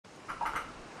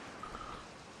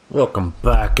Welcome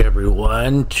back,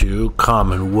 everyone, to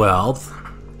Commonwealth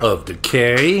of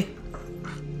Decay.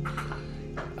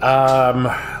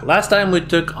 Last time we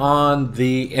took on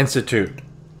the Institute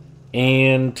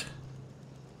and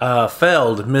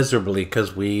failed miserably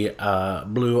because we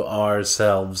blew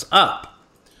ourselves up.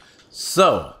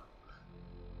 So,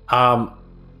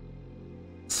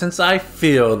 since I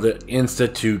feel the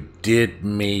Institute did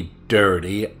me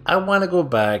dirty, I want to go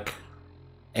back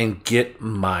and get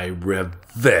my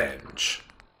revenge.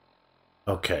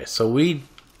 Okay, so we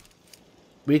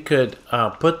could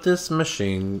put this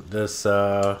machine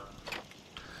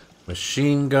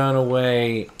gun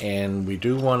away, and we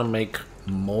do want to make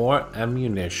more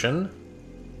ammunition.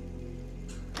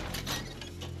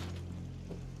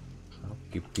 I'll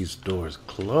keep these doors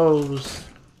closed.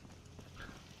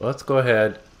 Let's go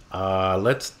ahead.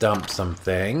 Let's dump some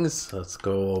things. Let's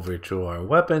go over to our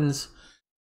weapons.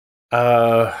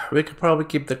 We could probably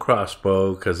keep the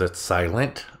crossbow because it's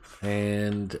silent,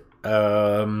 and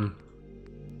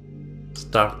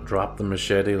drop the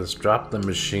machete. Let's drop the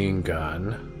machine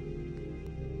gun.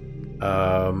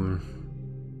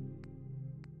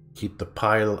 Keep the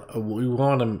pile. We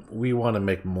want to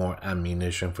make more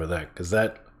ammunition for that because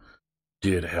that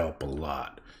did help a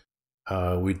lot.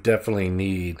 We definitely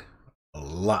need a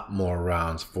lot more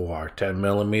rounds for our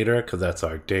 10mm because that's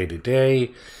our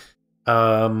day-to-day.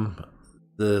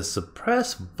 The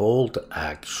suppress bolt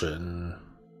action,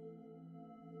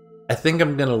 I think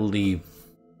I'm gonna leave.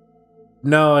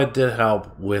 No, it did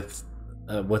help with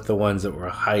the ones that were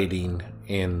hiding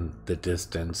in the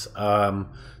distance.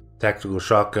 Tactical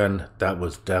shotgun, that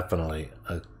was definitely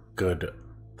a good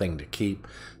thing to keep.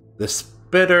 The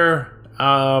spitter,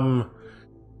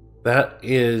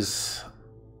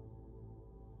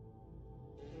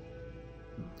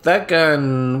 that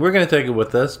gun, we're going to take it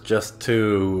with us just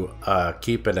to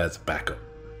keep it as backup.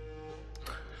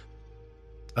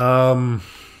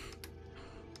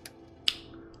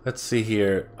 Let's see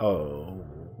here. Oh,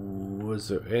 was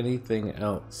there anything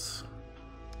else?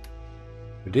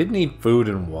 We did need food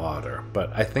and water,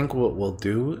 but I think what we'll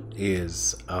do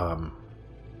is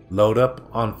load up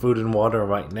on food and water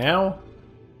right now.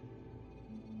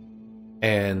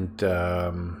 And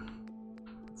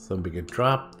so we could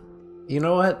drop. You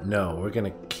know what? No, we're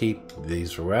gonna keep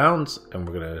these rounds, and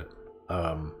we're gonna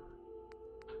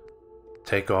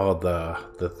take all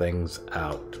the things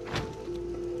out,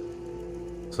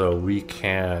 so we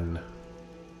can.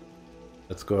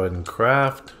 Let's go ahead and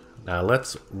craft. Now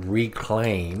let's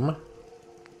reclaim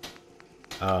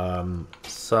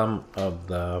some of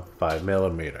the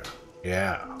 5mm.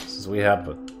 Yeah, since we have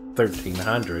a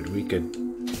 1300, we could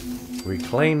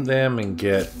reclaim them and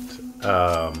get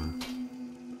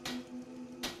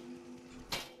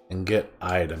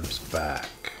items back.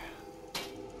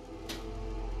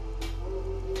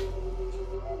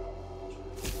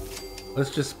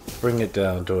 Let's just bring it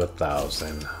down to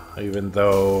 1,000. Even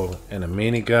though in a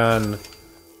minigun,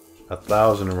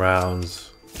 1,000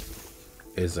 rounds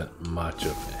isn't much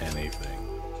of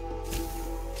anything.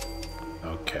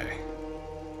 Okay.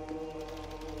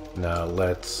 Now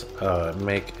let's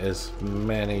make as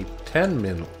many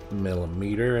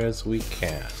 10mm as we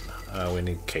can. We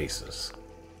need cases.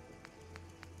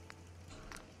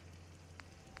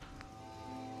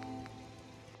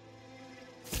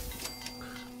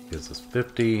 Gives us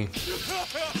 50.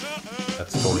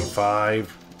 That's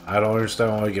 25. I don't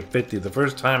understand why we get 50 the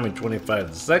first time and 25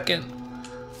 the second.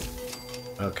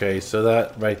 Okay, so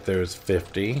that right there is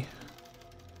 50.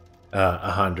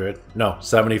 100. No,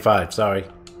 75. Sorry.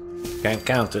 Can't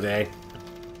count today.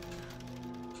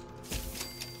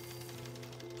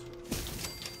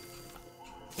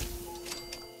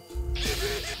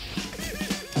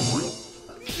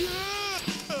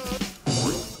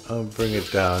 I'll bring it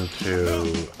down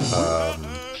to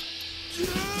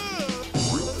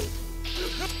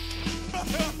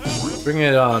bring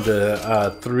it on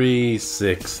to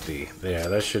 360. There,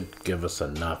 that should give us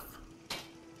enough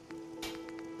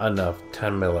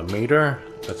 10mm.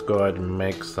 Let's go ahead and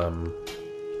make some.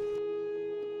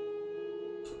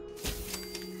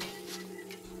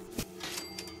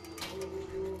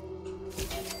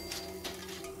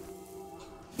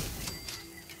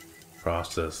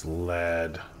 Processed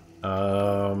lead.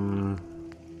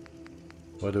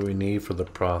 What do we need for the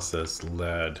processed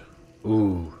lead?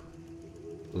 Ooh,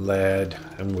 lead,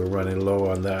 and we're running low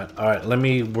on that. All right, let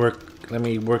me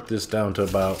work this down to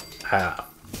about half.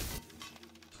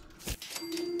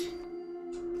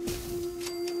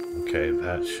 Okay,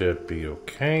 that should be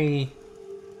okay.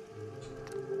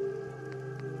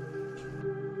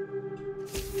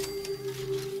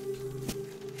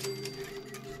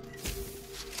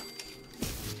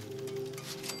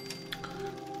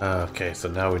 Okay, so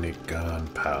now we need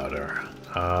gunpowder.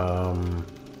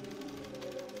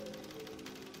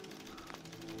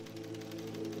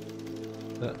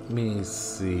 Let me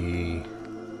see.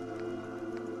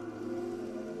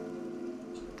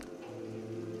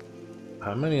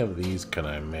 How many of these can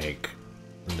I make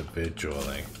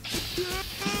individually?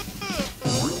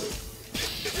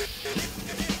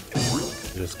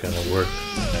 Just gonna work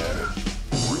there.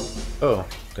 Oh,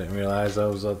 didn't realize I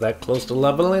was that close to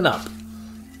leveling up.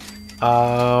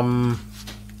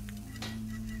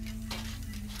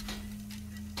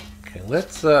 Okay,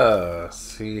 let's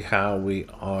see how we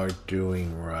are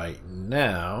doing right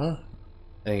now.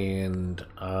 And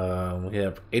we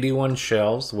have 81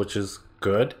 shells, which is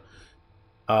good.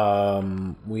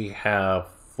 We have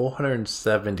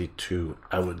 472.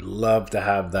 I would love to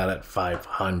have that at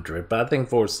 500, but I think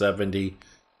 470,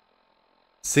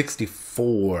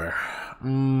 64.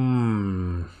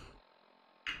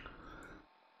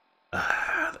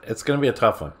 It's gonna be a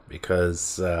tough one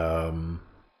because I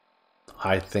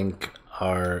think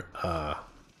our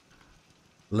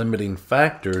limiting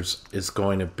factors is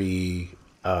going to be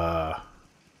the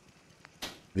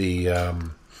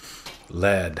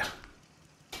lead.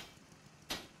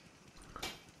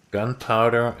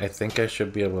 Gunpowder, I think I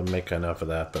should be able to make enough of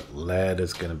that, but lead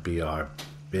is going to be our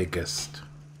biggest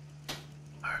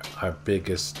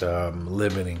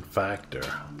limiting factor.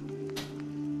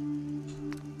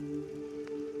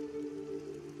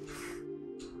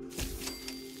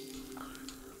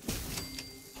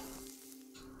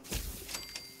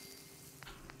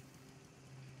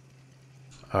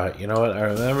 Alright, you know what? I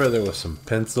remember there was some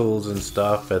pencils and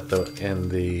stuff at in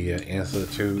the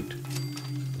institute.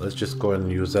 Let's just go ahead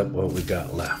and use up what we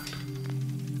got left.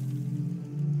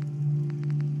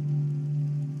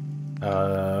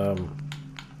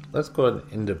 Let's go ahead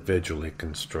and individually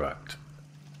construct.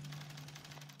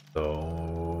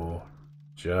 So,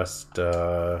 just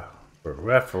for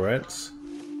reference,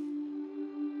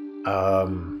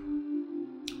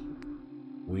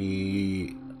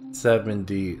 we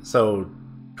 70, so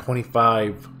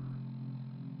 25,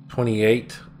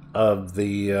 28 of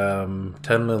the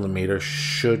 10mm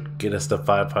should get us to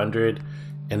 500,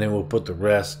 and then we'll put the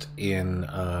rest in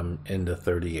into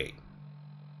 38,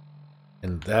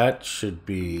 and that should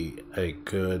be a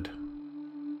good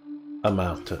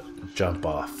amount to jump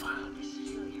off.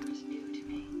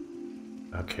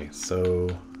 Okay, so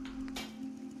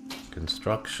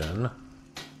construction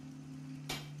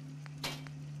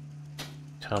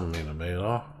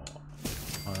 10mm.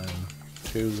 1,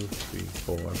 2, 3,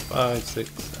 4, 5, 6,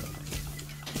 7.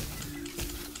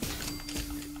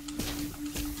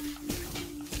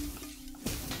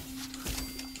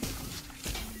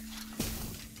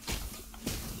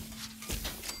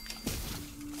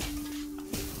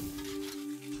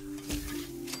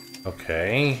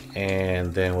 Okay,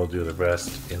 and then we'll do the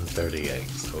rest in 38.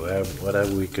 So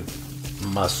whatever we could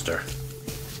muster.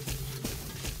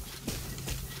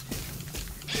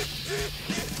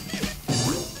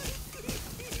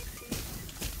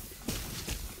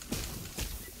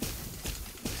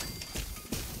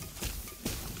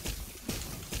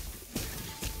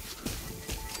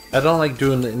 I don't like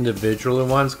doing the individual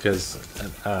ones because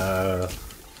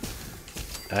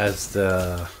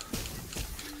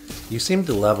you seem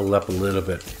to level up a little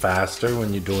bit faster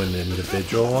when you're doing the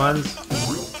individual ones.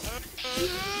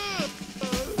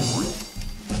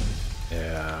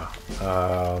 Yeah.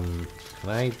 Can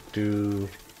I do?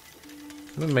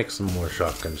 Let me make some more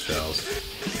shotgun shells.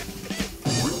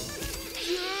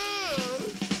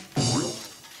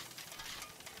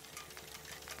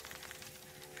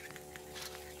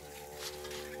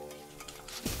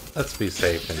 Let's be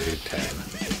safe and do 10.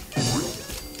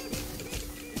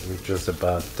 We're just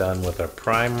about done with our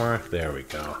primer. There we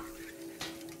go.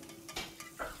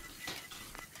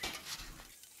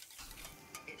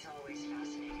 It's always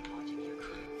fascinating watching your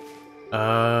crew.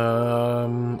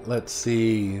 Let's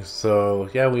see. So,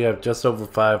 yeah, we have just over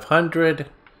 500.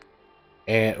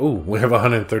 And, ooh, we have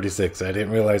 136. I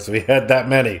didn't realize we had that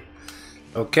many.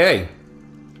 Okay.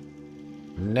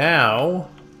 Now,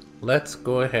 let's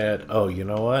go ahead. Oh, you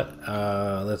know what?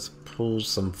 Let's pull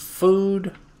some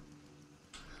food.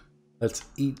 Let's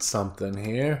eat something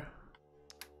here.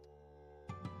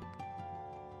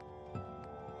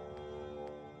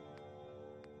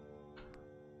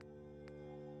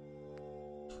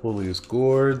 Pull these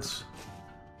gourds.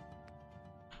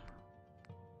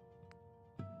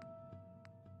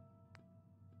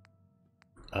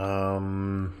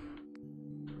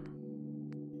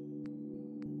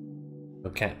 I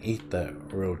can't eat that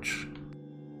roach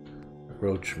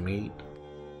meat.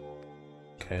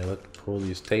 Okay, let's pull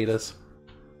these potatoes.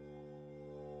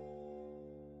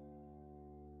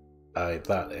 I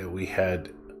thought we had...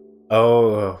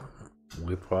 Oh,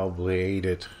 we probably ate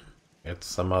it at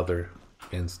some other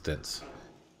instance.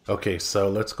 Okay, so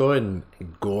let's go ahead and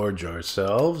gorge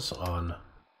ourselves on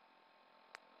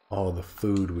all the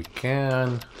food we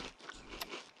can.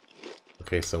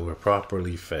 Okay, so we're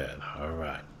properly fed.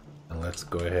 Alright. And let's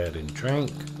go ahead and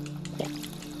drink.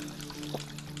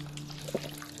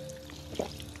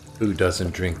 Who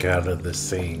doesn't drink out of the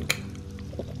sink?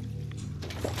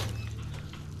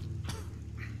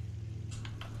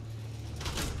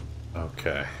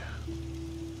 Okay.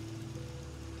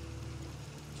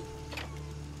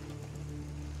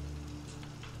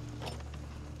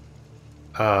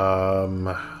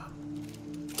 Well,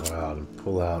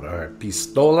 pull out our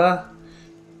pistola.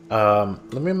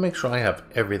 Let me make sure I have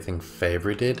everything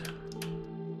favorited.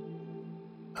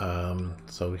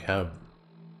 So we have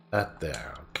that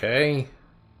there, okay?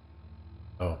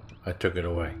 Oh, I took it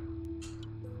away.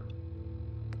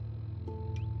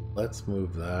 Let's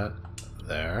move that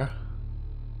there.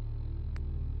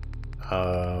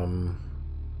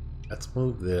 Let's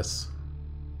move this.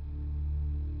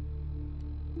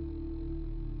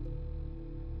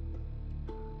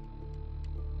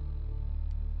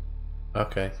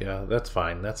 Okay, yeah, that's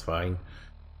fine, that's fine.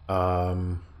 I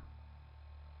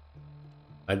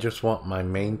just want my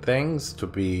main things to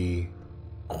be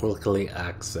quickly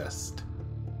accessed.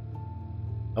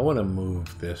 I want to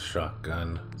move this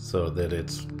shotgun so that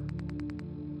it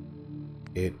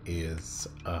is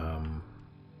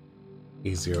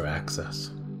easier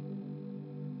access.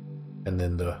 And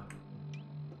then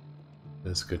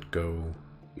this could go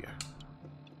here.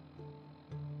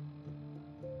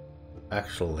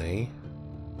 Actually,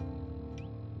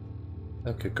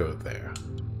 that could go there.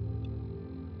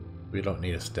 We don't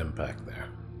need a stim pack there.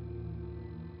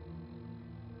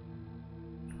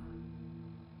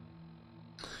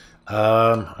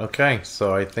 Okay,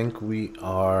 so I think we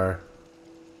are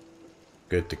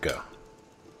good to go.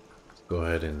 Let's go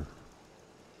ahead and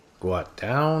squat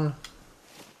down.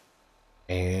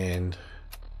 And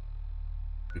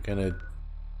we're gonna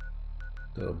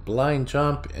do a blind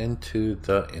jump into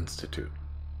the Institute.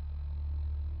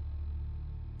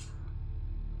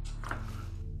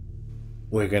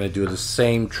 We're gonna do the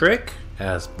same trick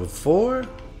as before.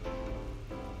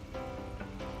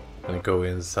 Gonna go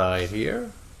inside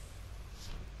here.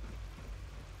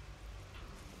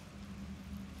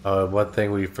 One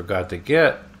thing we forgot to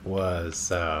get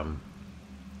was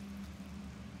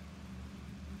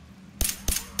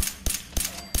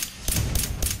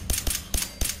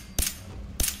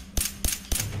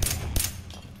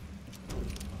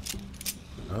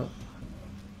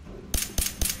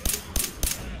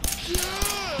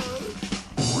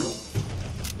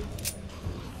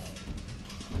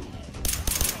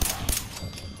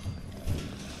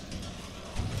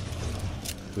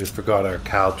we forgot our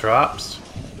caltrops.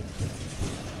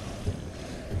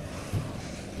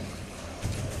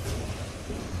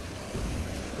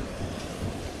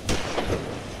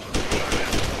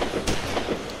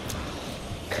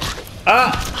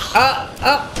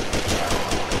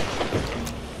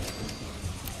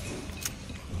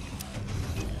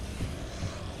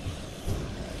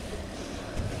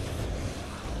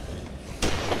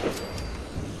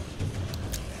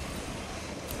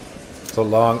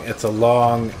 It's a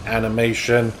long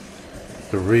animation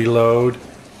to reload.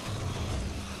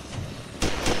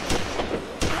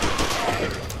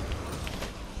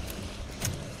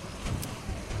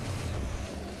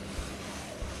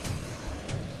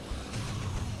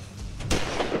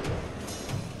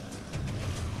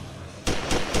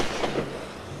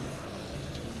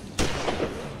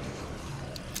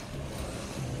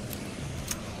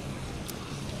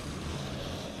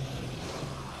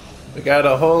 We got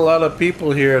a whole lot of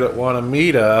people here that want to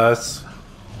meet us.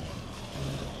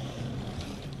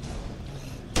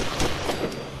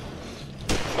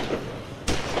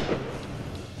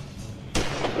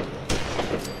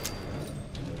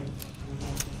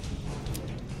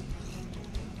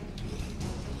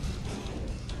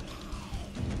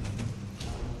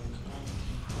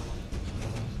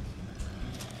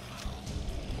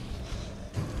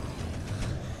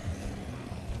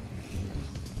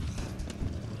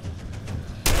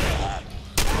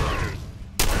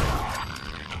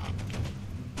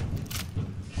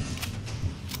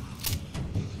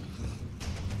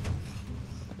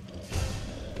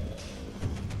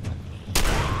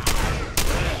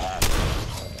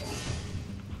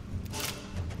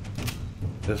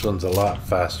 This one's a lot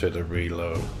faster to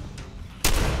reload.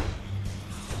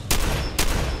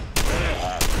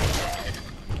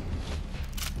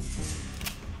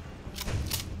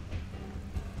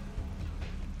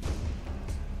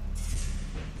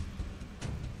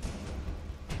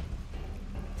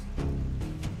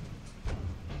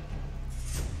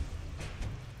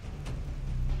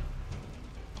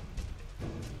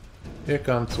 Here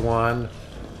comes one.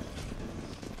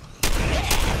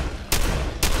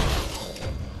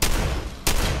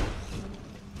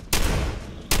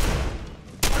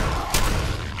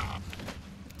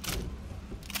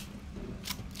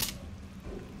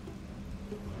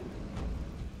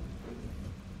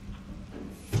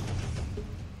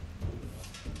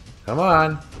 Come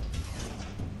on.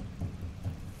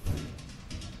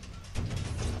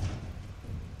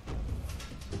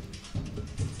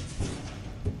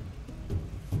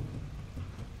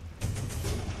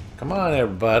 Come on,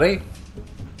 everybody.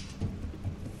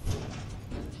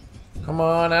 Come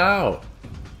on out.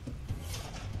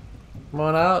 Come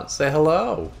on out, say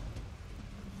hello.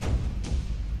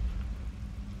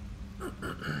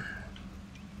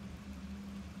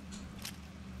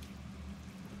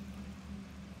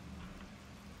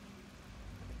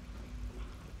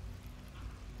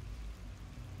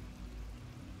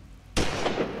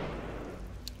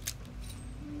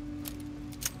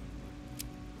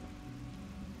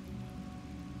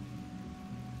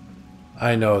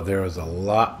 I know there was a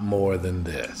lot more than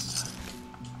this.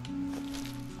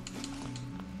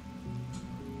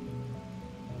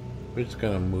 We're just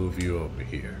gonna move you over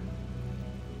here.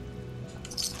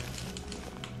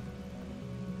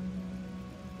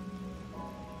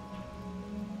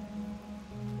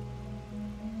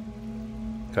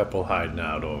 Couple hiding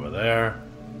out over there.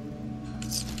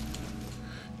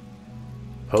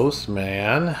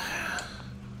 Postman.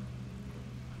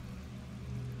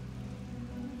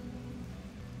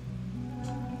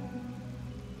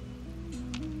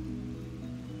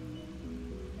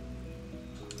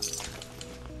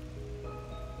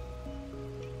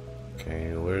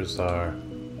 Okay, where's our...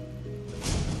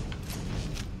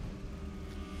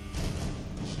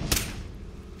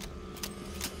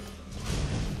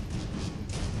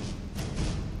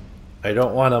 I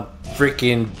don't want to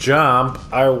freaking jump.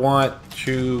 I want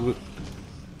to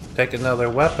take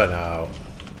another weapon out.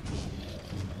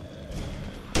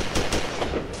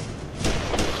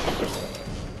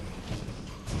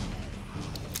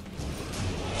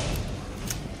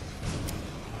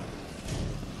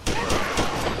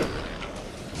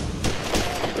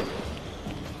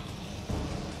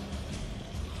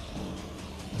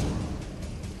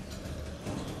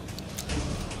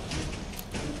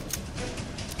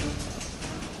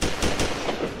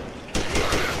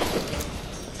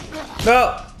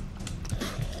 No!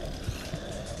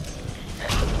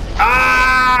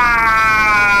 Ah!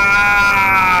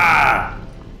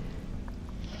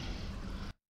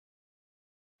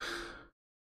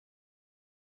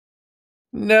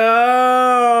 No!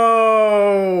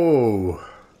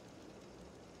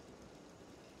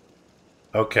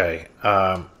 Okay,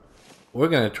 we're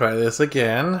gonna try this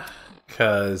again,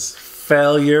 because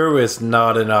failure is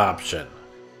not an option.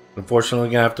 Unfortunately,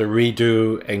 we're gonna have to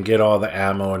redo and get all the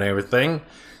ammo and everything.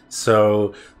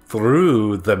 So,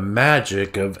 through the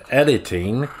magic of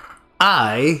editing,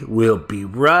 I will be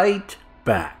right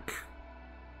back.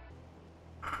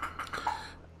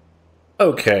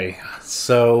 Okay,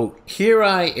 so here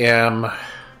I am.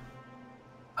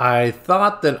 I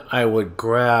thought that I would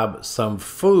grab some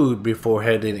food before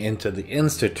heading into the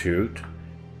Institute,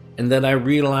 and then I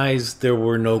realized there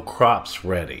were no crops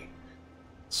ready.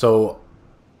 So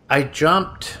I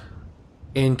jumped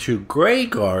into Grey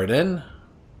Garden,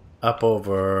 up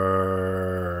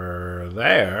over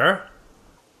there,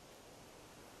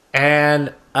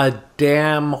 and a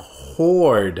damn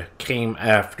horde came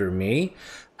after me.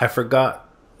 I forgot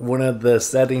one of the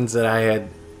settings that I had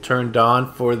turned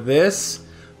on for this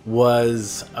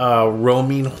was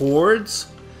roaming hordes.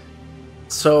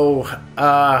 So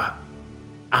I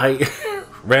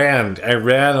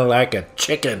ran like a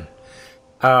chicken.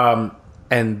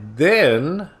 And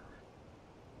then,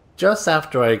 just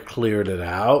after I cleared it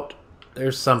out,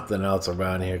 there's something else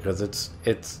around here because it's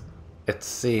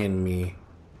seeing me.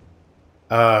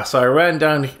 So I ran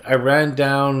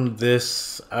down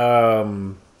this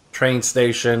train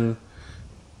station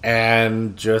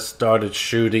and just started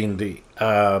shooting the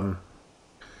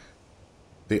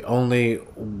only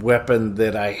weapon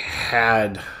that I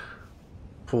had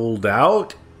pulled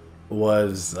out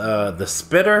was the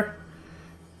spitter.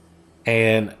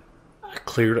 And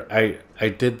I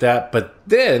did that, but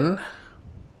then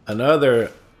another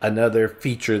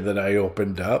feature that I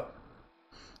opened up.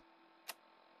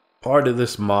 Part of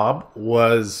this mob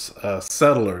was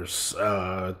settlers,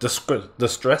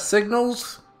 distress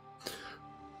signals.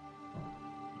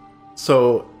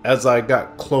 So as I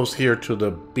got close here to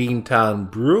the Beantown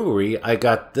Brewery, I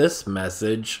got this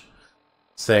message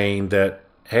saying that,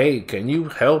 hey, can you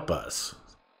help us?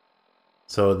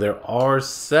 So there are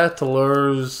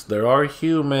settlers, there are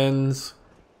humans,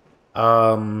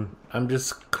 I'm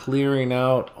just clearing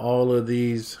out all of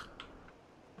these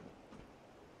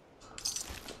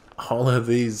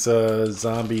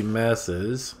zombie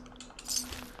messes.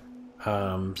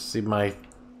 See my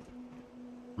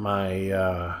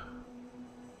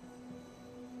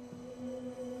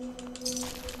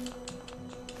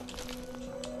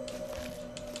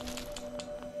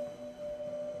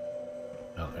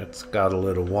oh, it's got a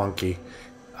little wonky.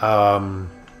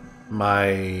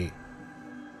 My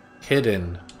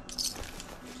hidden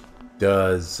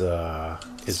is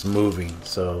moving,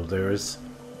 so there's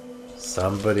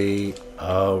somebody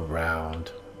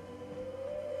around.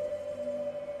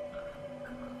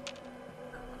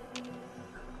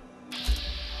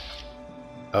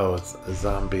 Oh, it's a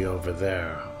zombie over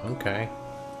there. Okay.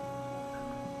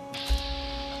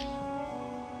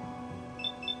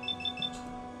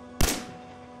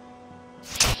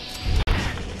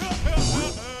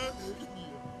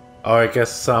 Oh, I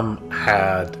guess some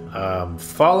had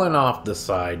fallen off the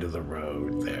side of the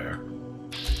road there.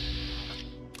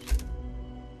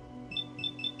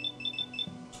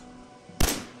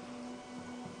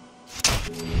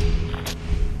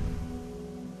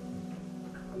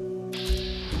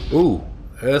 Ooh,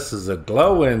 this is a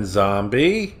glowing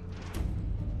zombie.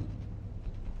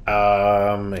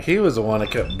 He was the one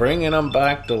that kept bringing him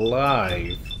back to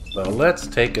life. So let's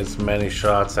take as many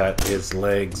shots at his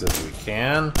legs as we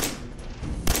can.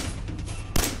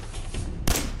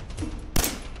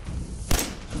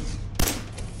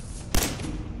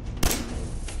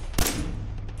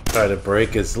 Try to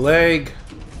break his leg.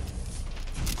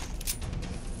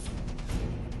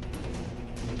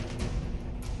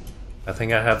 I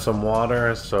think I have some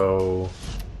water, so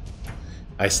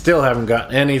I still haven't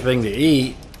got anything to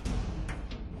eat.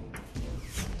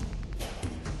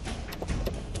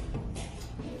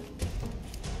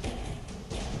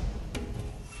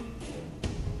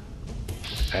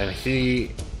 And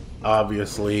he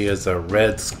obviously is a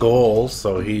red skull,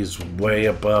 so he's way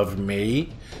above me,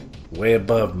 way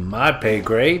above my pay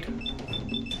grade.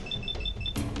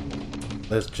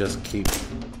 Let's just keep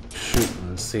shooting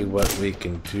and see what we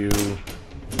can do.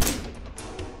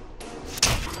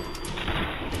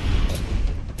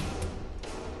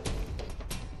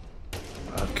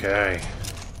 Okay.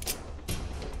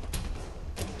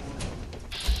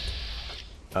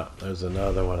 Oh, there's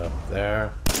another one up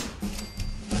there.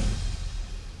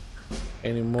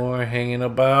 Any more hanging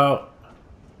about?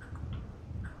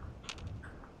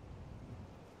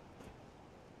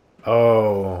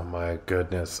 Oh my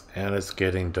goodness, and it's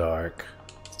getting dark.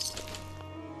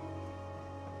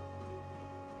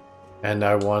 And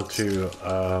I want to,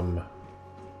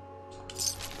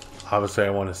 obviously I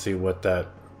want to see what that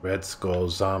Red Skull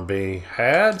zombie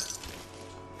had.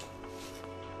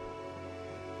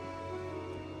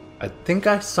 I think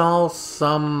I saw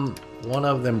one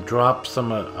of them drop some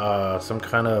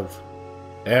kind of,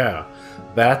 yeah,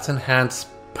 that's enhanced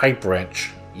pipe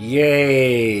wrench.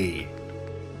 Yay!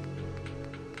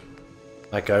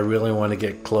 Like I really want to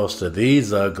get close to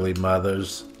these ugly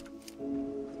mothers.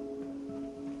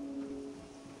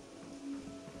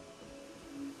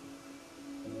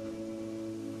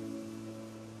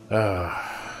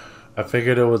 I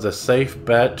figured it was a safe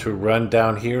bet to run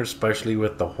down here, especially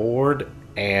with the horde,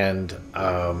 and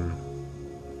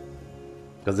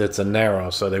because it's a narrow,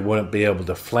 so they wouldn't be able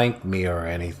to flank me or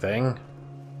anything.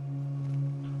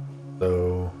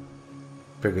 So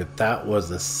figured that was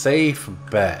a safe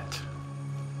bet.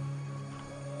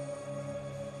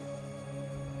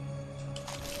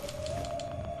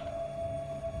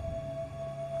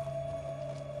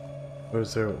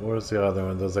 Where's the other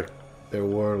one? There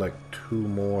were like two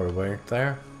more, weren't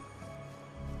there?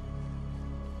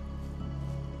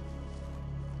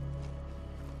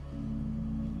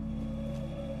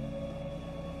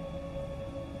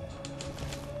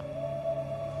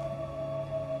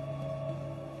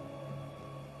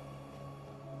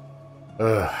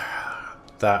 Ugh,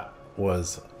 that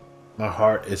was... My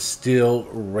heart is still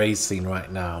racing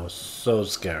right now. So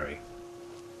scary.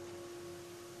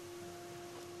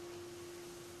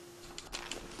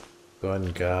 Go ahead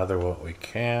and gather what we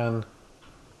can.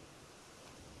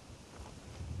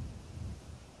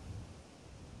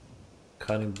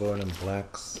 Cutting board and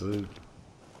black suit.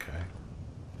 Okay.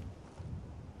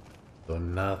 So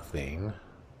nothing.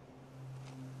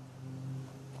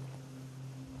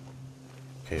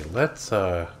 Okay, let's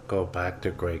go back to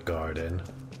Grey Garden.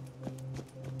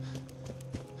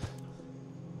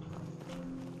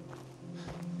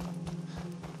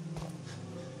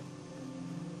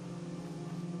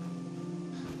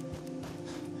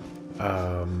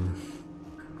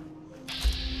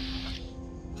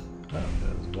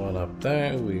 There's one up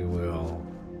there. We will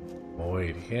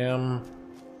avoid him.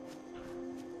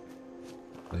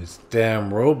 These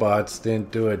damn robots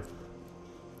didn't do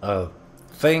a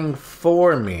thing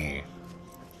for me.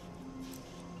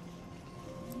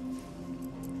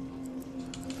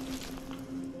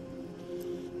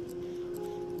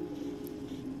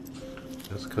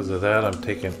 Just because of that, I'm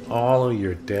taking all of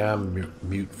your damn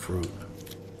mute fruit.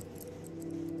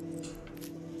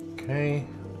 Okay,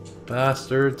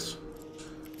 bastards.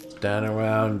 Stand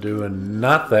around doing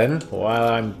nothing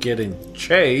while I'm getting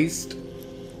chased.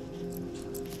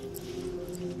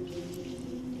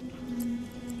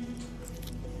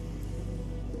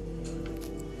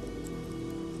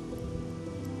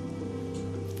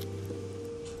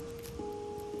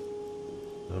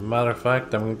 As a matter of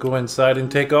fact, I'm gonna go inside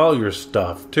and take all your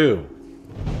stuff too.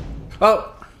 Oh!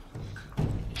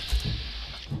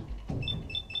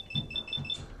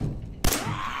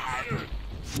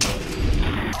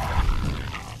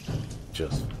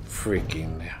 Just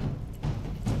freaking.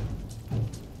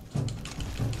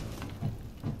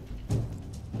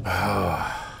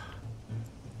 Oh.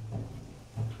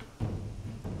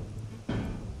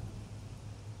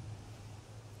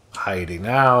 Hiding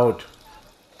out,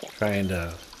 trying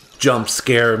to jump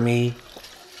scare me.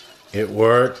 It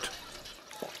worked.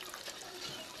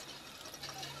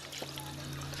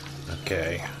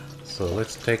 Okay, so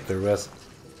let's take the rest.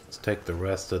 Let's take the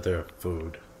rest of their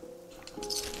food.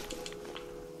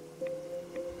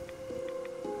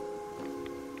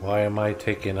 Why am I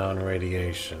taking on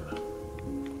radiation?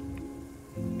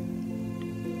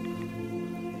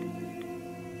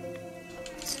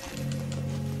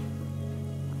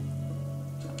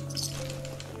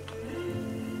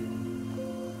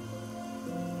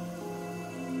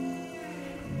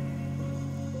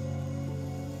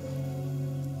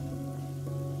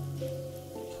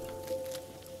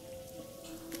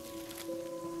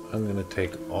 I'm gonna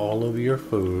take all of your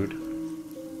food.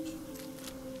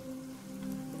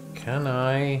 Can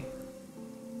I?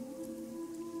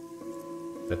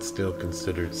 That's still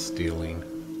considered stealing.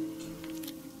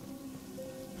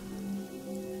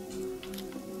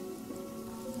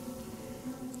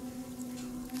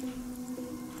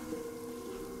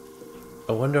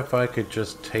 I wonder if I could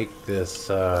just take this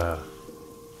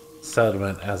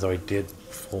settlement as I did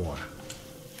before.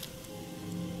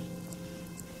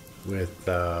 With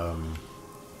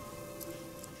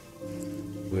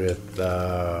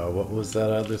what was that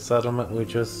other settlement we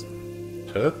just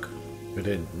took? We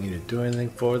didn't need to do anything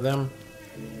for them.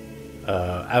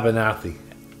 Abernathy.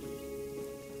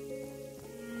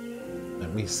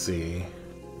 Let me see.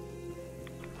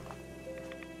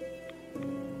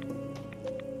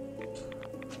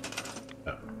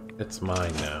 Oh, it's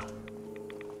mine now.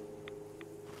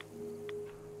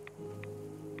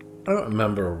 I don't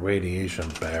remember a radiation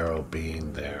barrel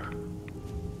being there.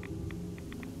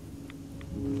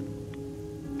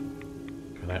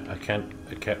 I can't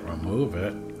remove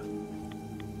it.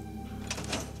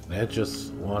 It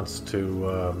just wants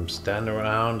to stand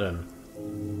around and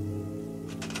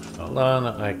hold on.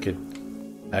 I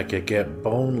could get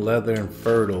bone, leather, and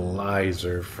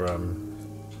fertilizer from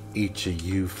each of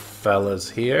you fellas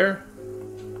here.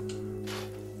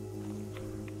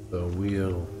 So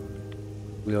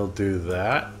we'll do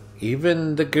that.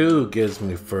 Even the goo gives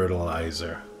me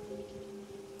fertilizer.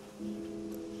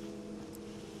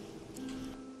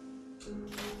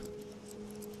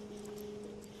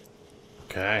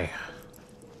 Okay.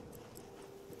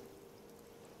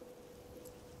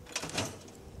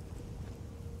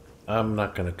 I'm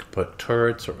not gonna put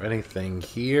turrets or anything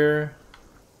here.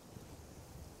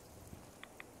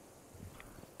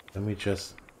 Let me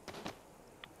just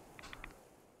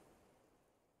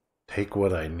take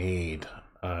what I need.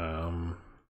 Well,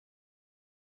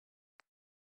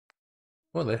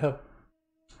 they have.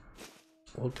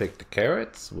 We'll take the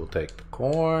carrots. We'll take the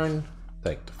corn.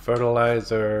 Take the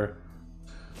fertilizer.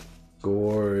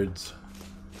 Gourds.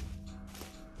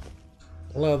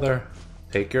 Leather.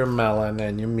 Take your melon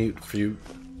and your mute fruit.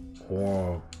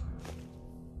 Or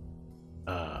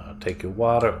take your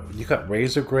water. You got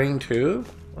razor grain too?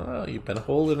 Well, you've been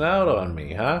holding out on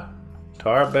me, huh?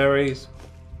 Tar berries.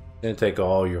 Gonna take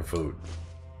all your food.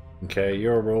 Okay,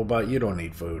 you're a robot. You don't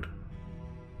need food.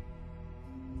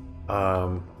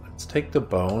 Let's take the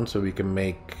bone so we can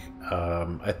make.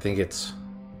 I think it's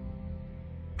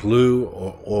glue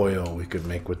or oil we could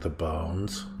make with the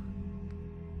bones.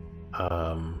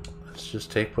 Let's just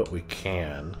take what we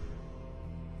can.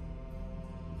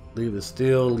 Leave the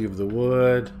steel, leave the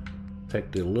wood,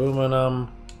 take the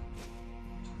aluminum.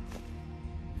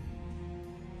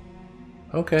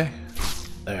 Okay,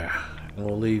 there. And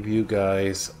we'll leave you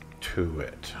guys to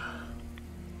it.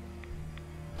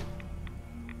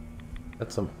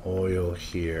 Got some oil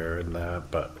here and that,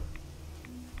 but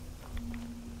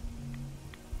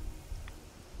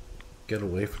get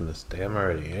away from this damn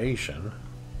radiation.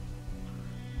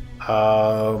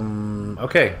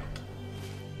 Okay.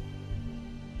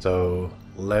 So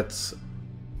let's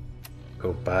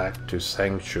go back to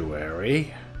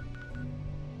Sanctuary.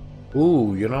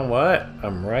 Ooh, you know what?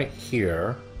 I'm right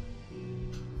here.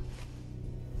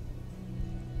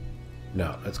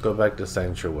 No, let's go back to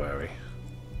Sanctuary.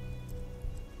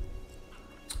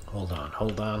 Hold on,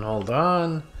 hold on, hold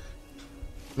on.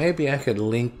 Maybe I could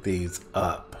link these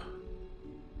up.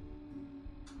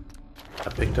 I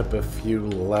picked up a few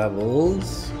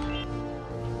levels.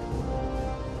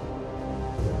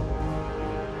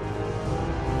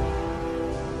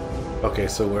 Okay,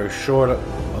 so we're short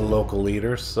a local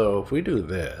leader, so if we do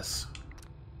this,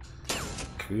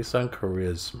 increase on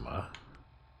charisma.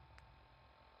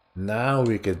 Now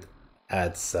we could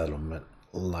add settlement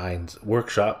lines,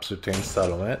 workshops, retain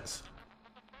settlements.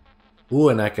 Ooh,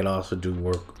 and I can also do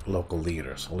work local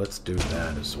leader, so let's do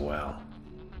that as well.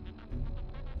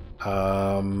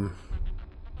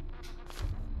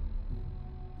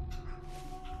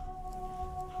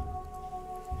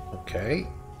 Okay.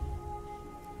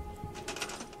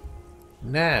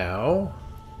 Now,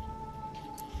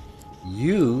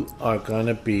 you are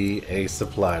gonna be a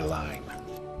supply line.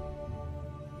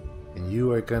 And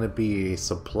you are gonna be a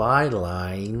supply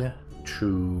line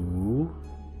to...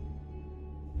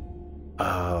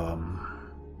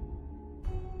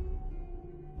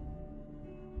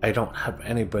 I don't have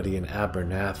anybody in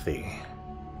Abernathy.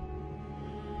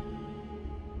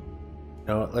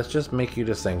 No, let's just make you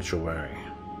the Sanctuary.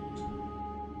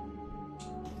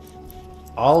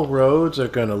 All roads are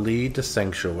gonna lead to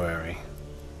Sanctuary.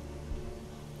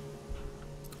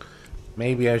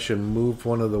 Maybe I should move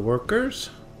one of the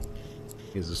workers.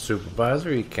 He's a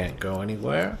supervisor, he can't go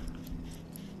anywhere.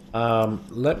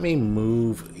 Let me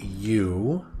move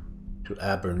you to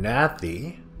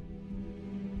Abernathy.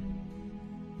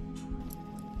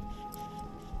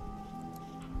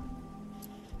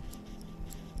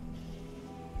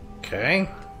 Okay.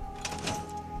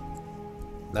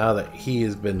 Now that he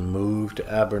has been moved to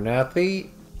Abernathy,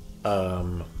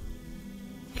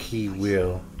 he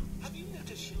will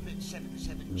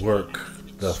work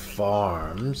the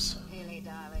farms.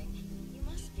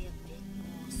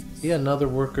 He another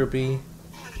worker bee?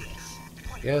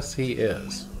 Yes, he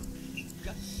is.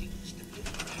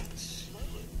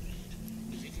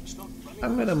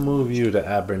 I'm gonna move you to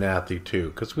Abernathy too,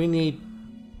 because we need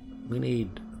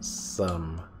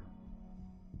some.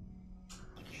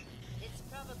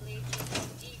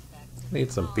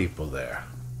 Need some people there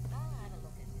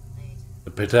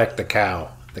to protect the cow.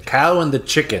 The cow and the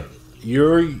chicken.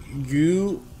 You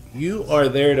are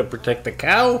there to protect the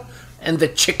cow and the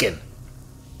chicken.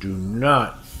 Do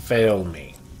not fail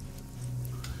me.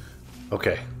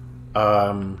 Okay.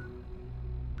 I'm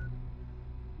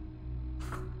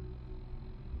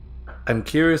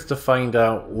curious to find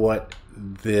out what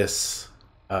this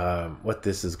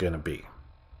is going to be.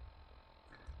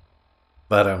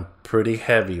 But I'm pretty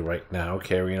heavy right now,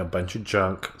 carrying a bunch of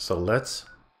junk. So let's...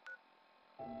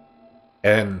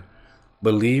 And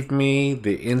believe me,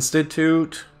 the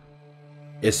Institute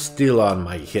is still on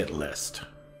my hit list.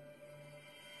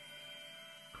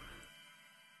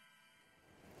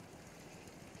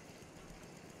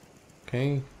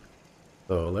 Okay.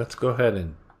 So let's go ahead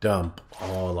and dump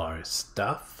all our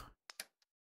stuff.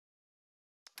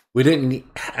 We didn't need...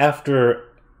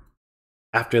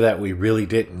 After that, we really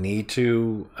didn't need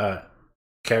to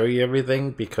carry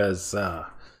everything because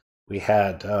we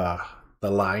had the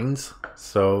lines,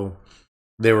 so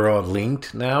they were all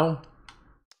linked now.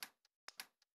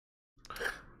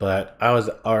 But I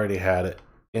already had it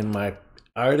in my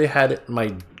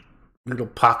little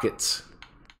pockets.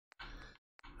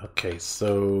 Okay,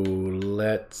 so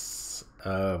let's.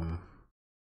 We're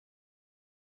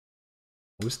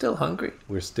still hungry.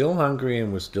 We're still hungry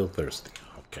and we're still thirsty.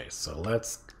 Okay, so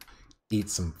let's eat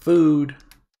some food.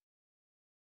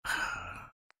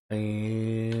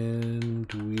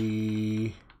 And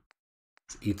let's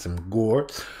eat some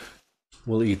gourds.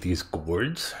 We'll eat these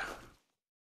gourds.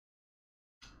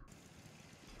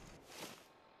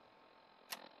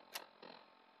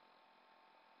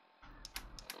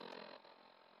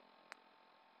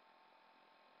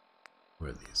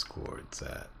 Where are these gourds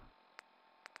at?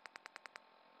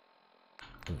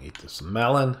 I'm gonna eat this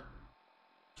melon.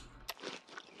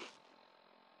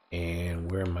 And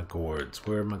where are my gourds?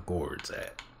 Where are my gourds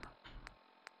at?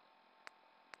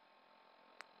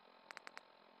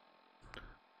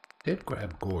 Did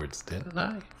grab gourds, didn't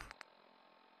I?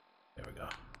 There we go.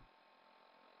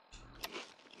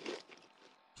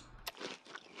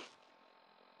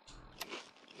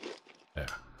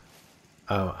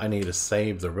 I need to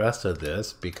save the rest of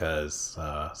this because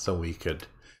so we could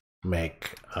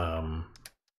make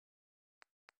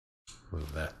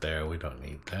move that there. We don't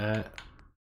need that.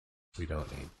 We don't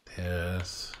need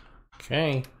this.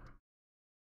 Okay.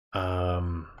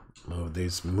 Move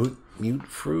these mute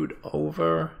fruit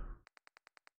over.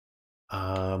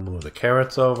 Move the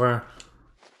carrots over.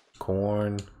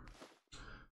 Corn.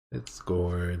 It's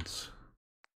gourds.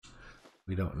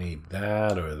 We don't need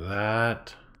that or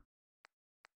that.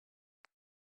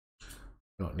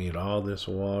 Don't need all this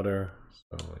water.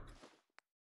 So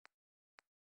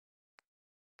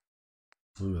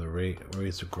move the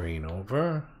raise the grain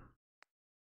over.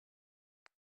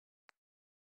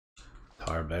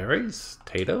 Tar berries,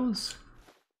 potatoes.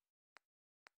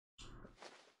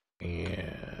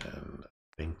 And I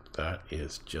think that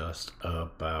is just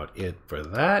about it for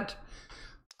that.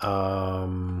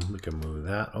 We can move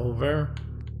that over.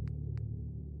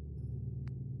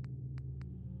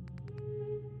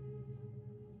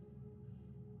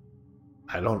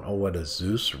 I don't know what a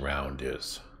Zeus round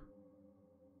is.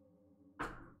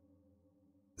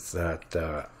 Is that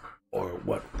or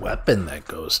what weapon that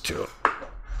goes to?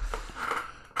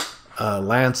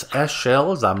 Lance S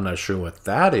shells, I'm not sure what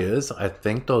that is. I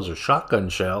think those are shotgun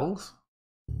shells.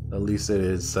 At least it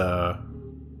is in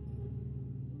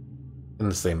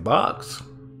the same box.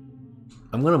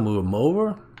 I'm gonna move them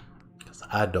over because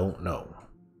I don't know.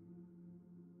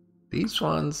 These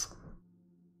ones,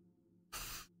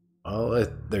 oh,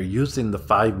 they're using the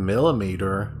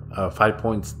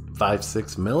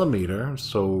 5.56 millimeter,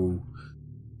 so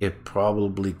it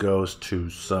probably goes to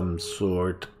some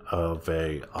sort of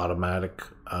a automatic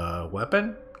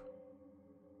weapon.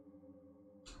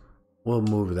 We'll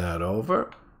move that over.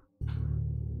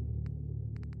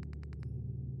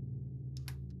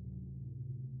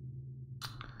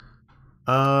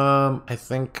 I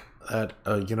think that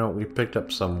you know, we picked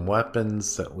up some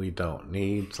weapons that we don't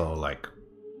need, so like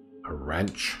a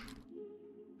wrench,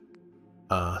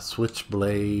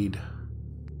 switchblade.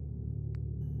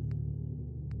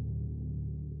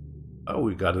 Oh,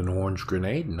 we got an orange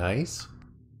grenade, nice.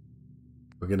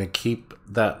 We're gonna keep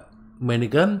that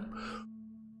minigun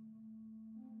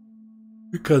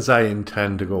because I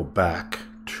intend to go back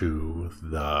to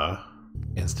the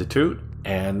Institute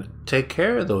and take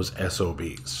care of those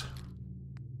SOBs.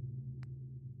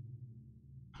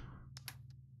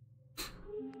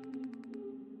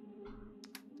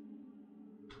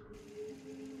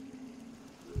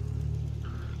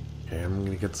 Okay, I'm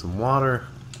gonna get some water.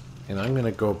 And I'm going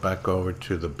to go back over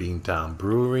to the Beantown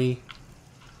Brewery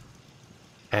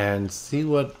and see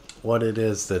what it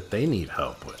is that they need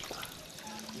help with.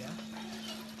 Yeah.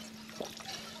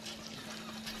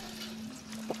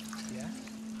 Yeah.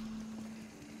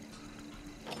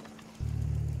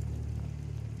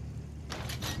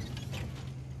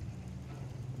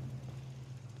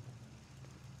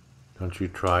 Don't you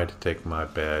try to take my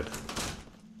bed.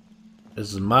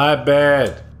 This is my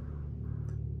bed.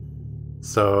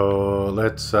 So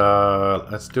let's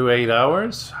do 8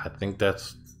 hours. I think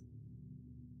that's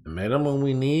the minimum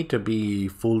we need to be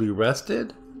fully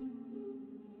rested.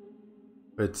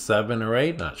 If it's 7 or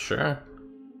 8, not sure.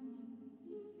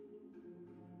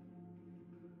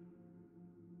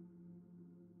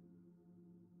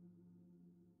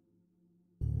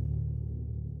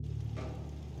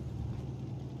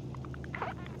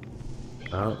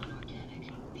 Oh.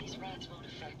 These rats won't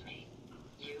affect me.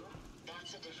 You?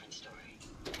 That's a different story.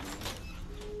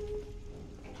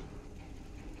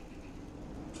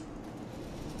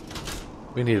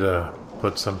 We need to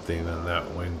put something in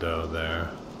that window there.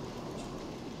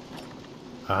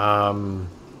 I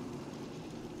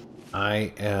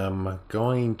am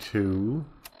going to.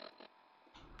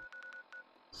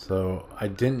 So I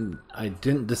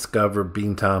didn't discover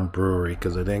Beantown Brewery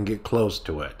because I didn't get close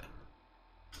to it.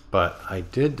 But I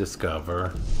did discover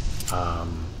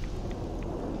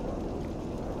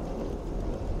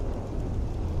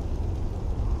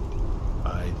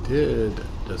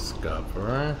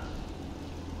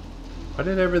why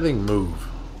did everything move?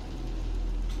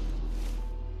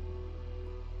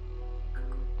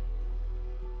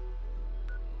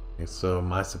 Okay, so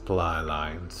my supply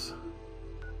lines.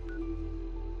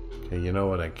 Okay, you know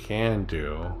what I can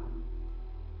do?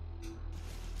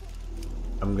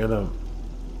 I'm gonna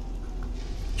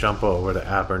jump over to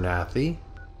Abernathy.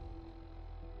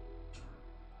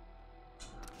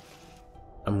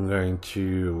 I'm going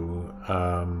to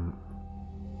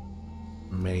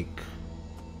make.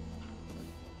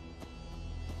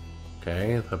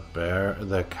 Okay,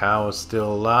 the cow is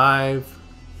still alive.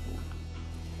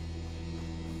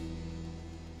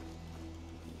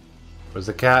 Where's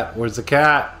the cat? Where's the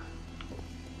cat?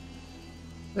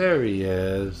 There he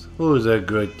is. Who's a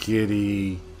good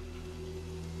kitty?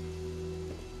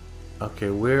 Okay,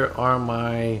 where are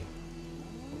my...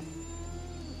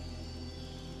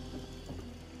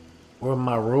 Where are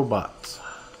my robots?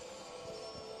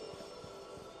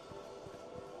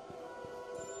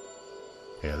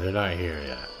 Yeah, they're not here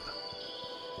yet.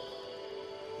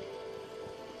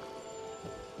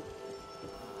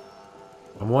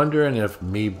 I'm wondering if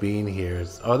me being here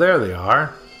is... Oh, there they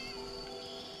are.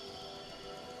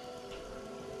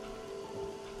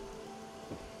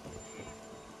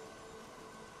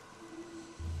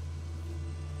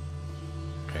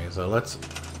 Okay, so let's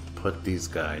put these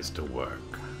guys to work.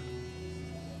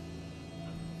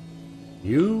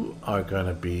 You are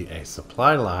gonna be a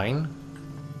supply line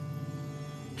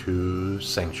to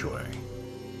Sanctuary.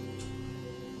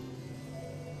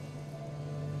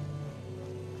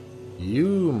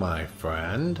 You, my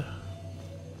friend,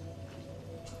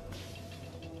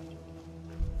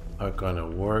 are gonna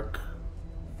work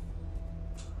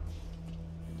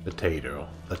the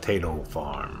Tato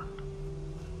farm.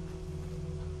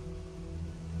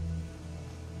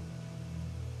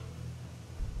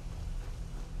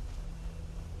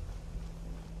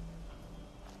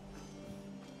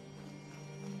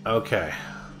 Okay,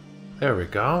 there we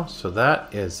go. So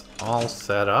that is all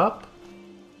set up.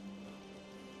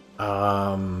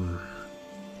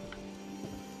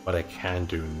 What I can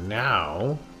do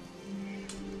now,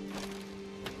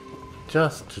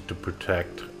 just to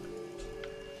protect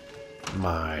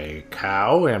my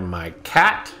cow and my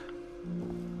cat,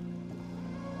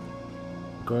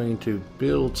 I'm going to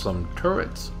build some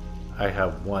turrets. I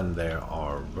have one there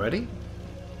already.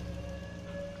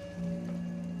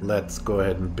 Let's go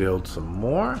ahead and build some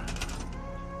more.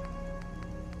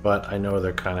 But I know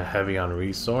they're kind of heavy on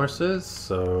resources,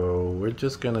 so we're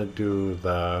just gonna do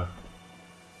the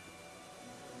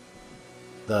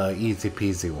easy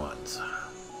peasy ones.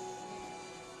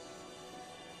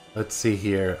 Let's see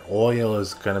here. Oil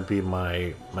is gonna be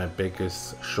my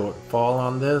biggest shortfall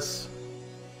on this,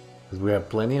 because we have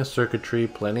plenty of circuitry,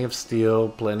 plenty of steel,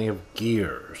 plenty of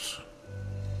gears.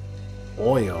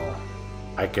 Oil,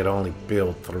 I could only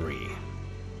build 3.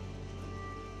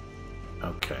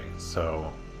 Okay,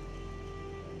 so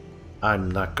I'm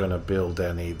not gonna build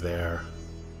any there.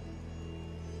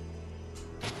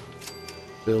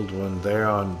 Build one there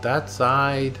on that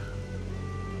side.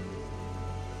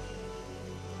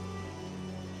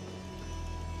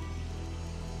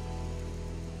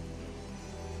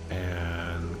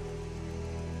 And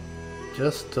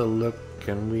just to look,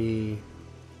 can we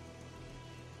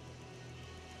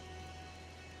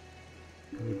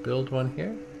build one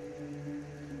here?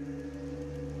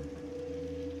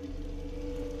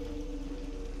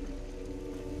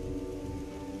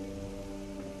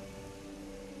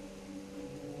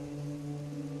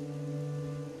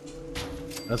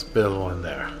 Let's build one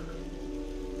there.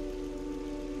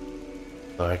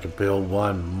 So I could build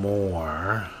one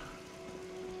more.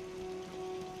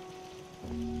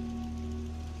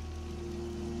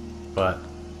 But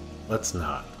let's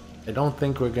not. I don't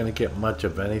think we're going to get much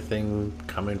of anything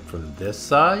coming from this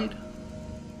side.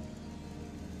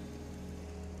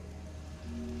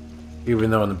 Even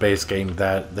though in the base game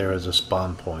that there is a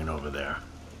spawn point over there.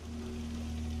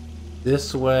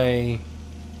 This way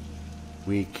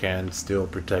we can still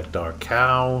protect our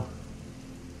cow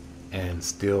and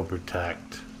still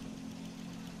protect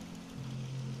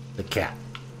the cat.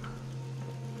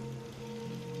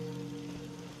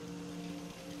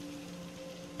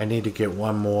 I need to get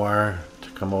one more to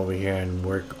come over here and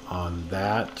work on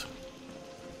that.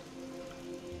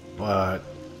 But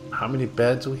how many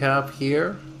beds we have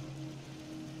here?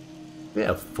 We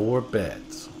have 4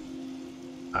 beds.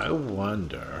 I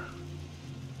wonder,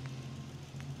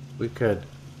 we could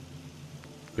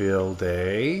build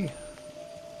a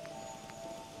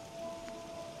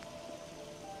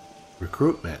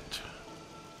recruitment.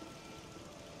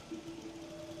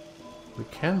 We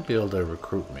can build a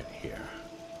recruitment here.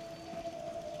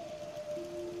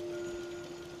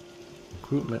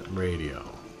 Recruitment radio.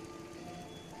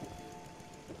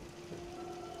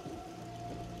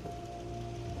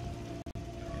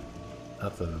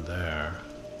 Nothing there.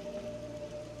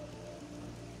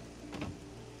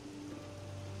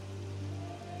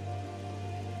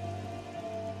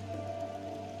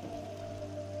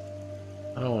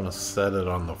 I don't want to set it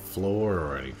on the floor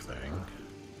or anything.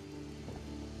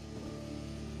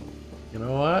 You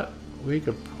know what? We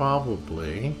could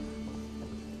probably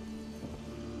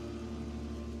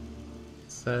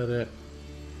set it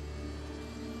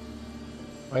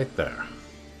right there.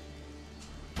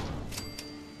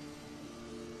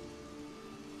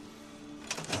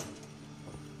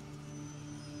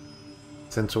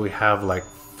 since we have like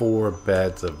 4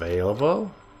 beds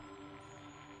available,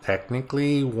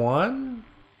 technically 2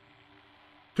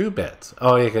 beds.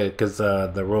 Oh, yeah, because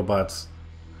the robots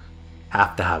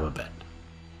have to have a bed.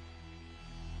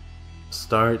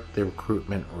 Start the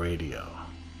recruitment radio.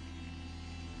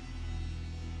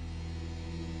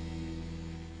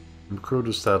 Recruit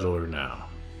a settler now.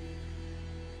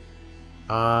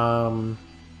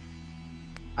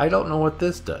 I don't know what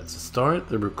this does. Start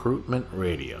the recruitment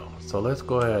radio. So let's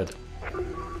go ahead.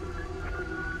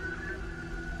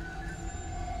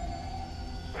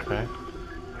 Okay.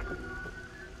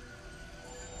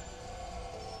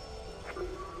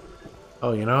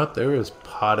 Oh, you know what? There is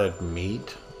potted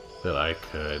meat that I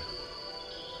could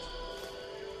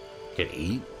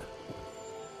eat.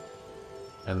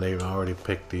 And they've already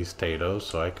picked these potatoes,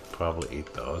 so I could probably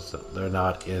eat those. They're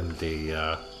not in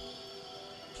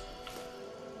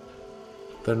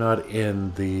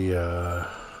the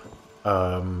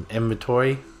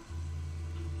inventory.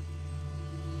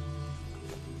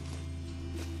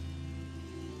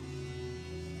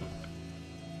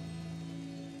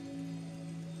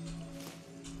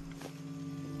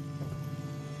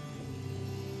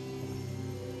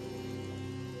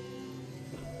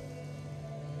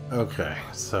 Okay,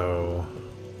 so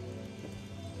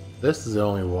this is the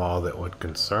only wall that would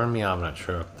concern me. I'm not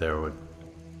sure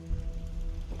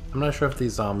if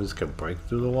these zombies could break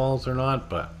through the walls or not,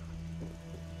 but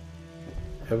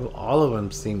all of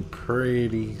them seem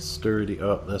pretty sturdy.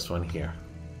 Oh, this one here.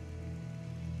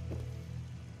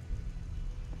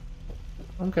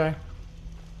 Okay.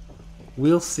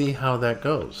 We'll see how that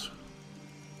goes.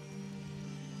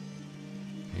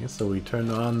 Okay, so we turn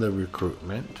on the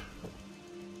recruitment.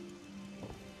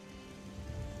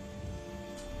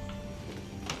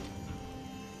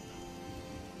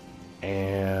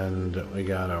 And we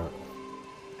gotta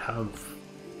have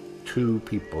 2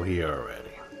 people here already.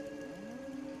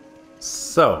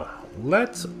 So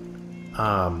let's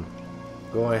go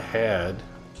ahead.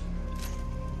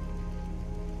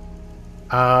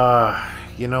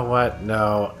 You know what?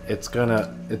 No, it's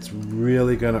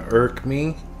really gonna irk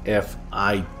me if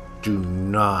I do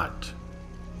not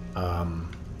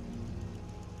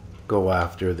go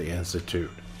after the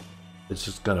Institute. It's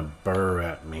just gonna burr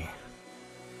at me.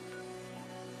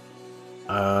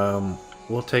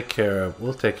 We'll take care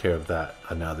of that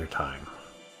another time.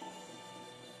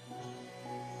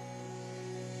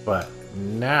 But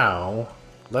now,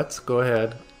 let's go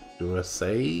ahead, do a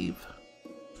save.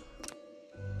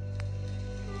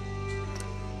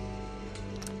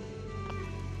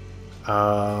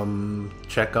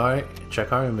 Check our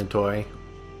inventory.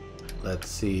 Let's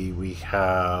see, we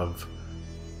have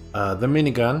the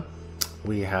minigun.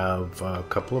 We have a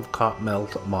couple of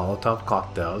Molotov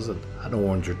cocktails, an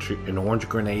orange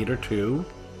grenade or 2.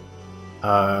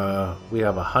 We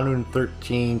have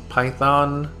 113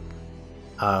 Python.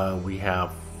 We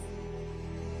have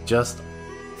just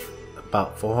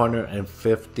about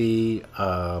 450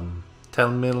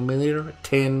 10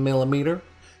 millimeter,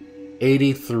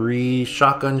 83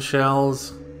 shotgun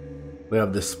shells. We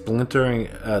have the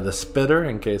spitter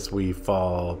in case we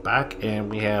fall back, and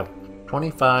we have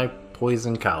 25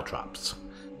 poison caltrops.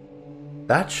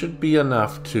 That should be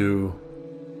enough to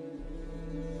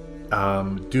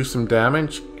do some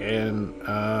damage, and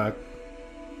I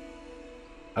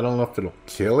don't know if it'll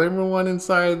kill everyone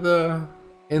inside the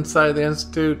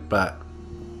Institute, but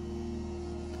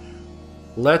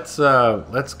let's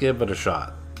give it a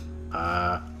shot.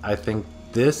 I think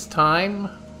this time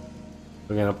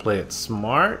we're gonna play it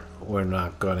smart. We're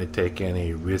not gonna take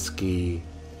any risky.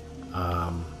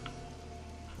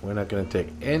 We're not going to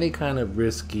take any kind of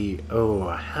risky... Oh,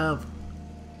 I have...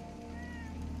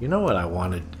 You know what I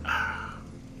wanted?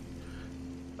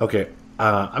 Okay,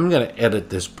 I'm going to edit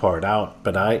this part out,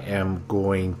 but I am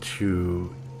going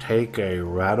to take a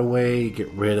RadAway,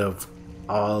 get rid of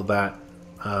all that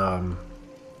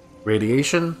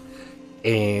radiation,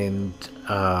 and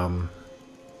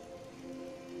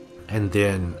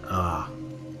then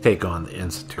take on the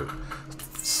Institute.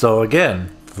 So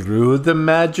again, through the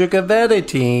magic of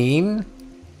editing,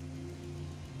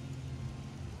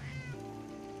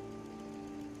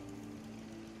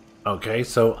 okay,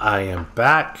 so I am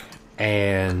back,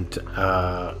 and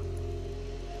I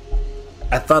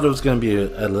thought it was going to be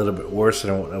a little bit worse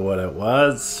than what it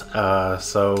was.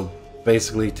 So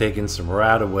basically, taking some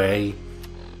RadAway,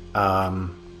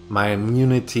 my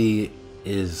immunity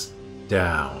is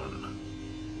down.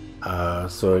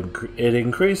 So it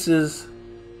increases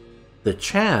the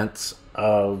chance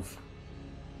of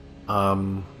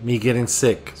me getting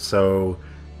sick, so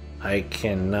I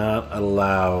cannot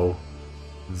allow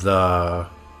the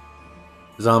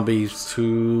zombies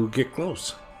to get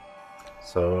close.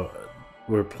 So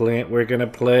we're gonna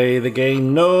play the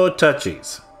game No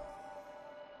Touchies.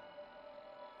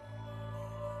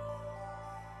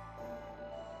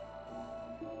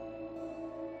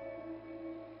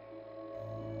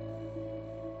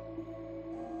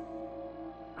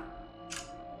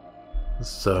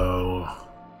 So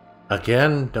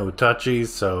again, no touchies,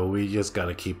 so we just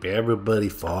gotta keep everybody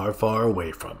far, far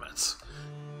away from us.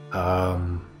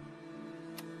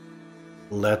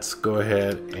 Let's go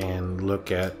ahead and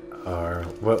look at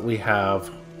what we have.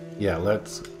 Yeah,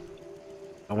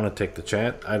 I want to take the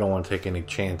chance. I don't want to take any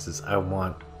chances. I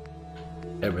want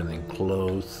everything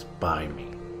close by me.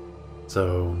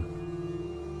 So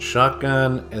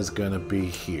shotgun is gonna be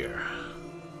here.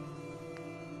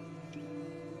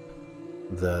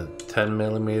 The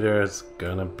 10mm is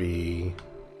gonna be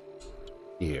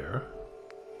here,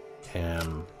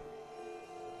 and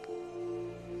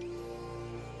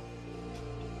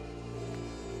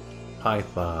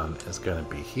Python is gonna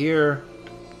be here.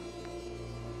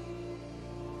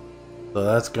 So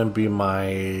that's gonna be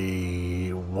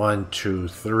my 1, 2,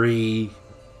 3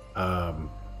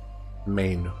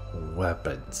 main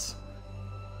weapons.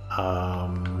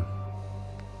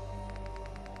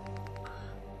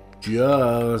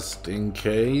 Just in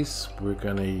case, we're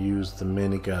gonna use the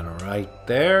minigun right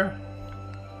there,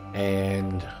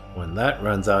 and when that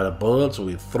runs out of bullets,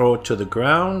 we throw it to the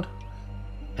ground,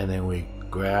 and then we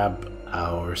grab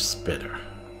our spitter.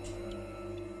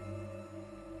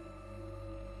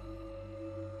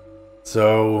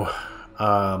 So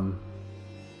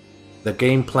the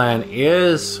game plan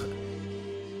is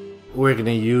we're gonna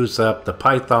use up the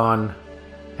Python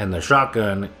and the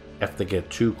shotgun if they get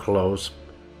too close.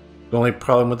 The only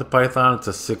problem with the Python, it's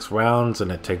a 6 rounds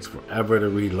and it takes forever to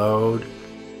reload.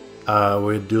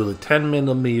 We do the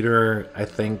 10mm. I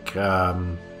think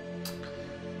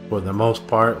for the most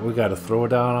part, we gotta throw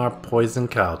down our poison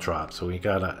caltrop. So we're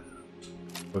gonna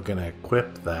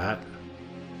equip that.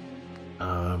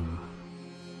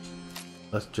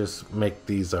 Let's just make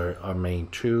these our main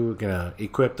 2. We're gonna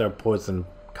equip our poison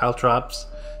caltrops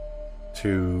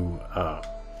to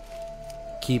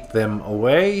keep them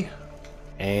away.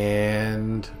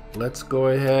 And let's go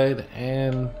ahead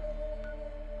and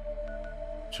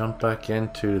jump back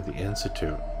into the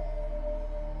Institute.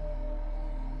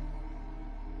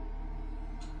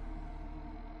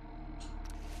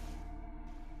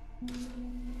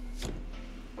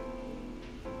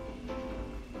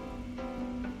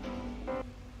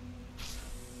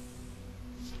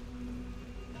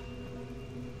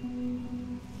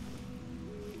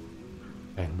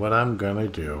 And what I'm gonna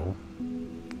do,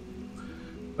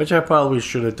 which I probably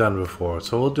should have done before,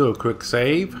 so we'll do a quick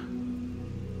save.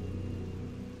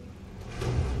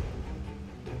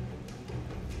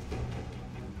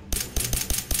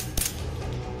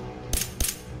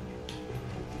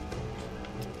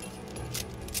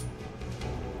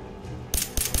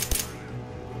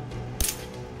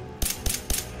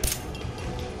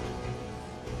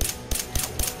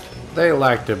 They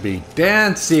like to be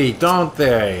dancy, don't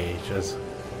they? Just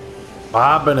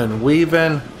bobbing and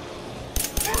weaving.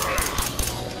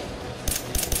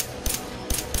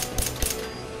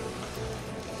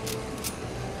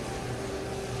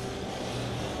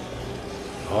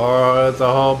 Oh, there's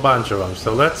a whole bunch of them.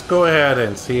 So let's go ahead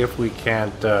and see if we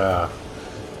can't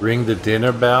ring the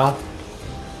dinner bell.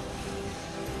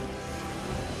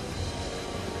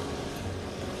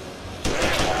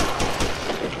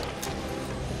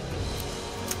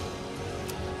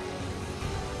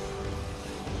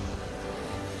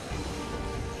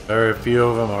 Very few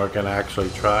of them are going to actually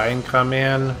try and come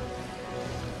in.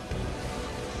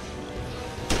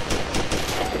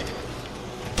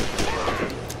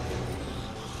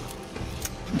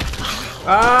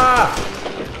 Ah!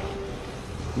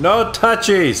 No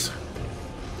touchies!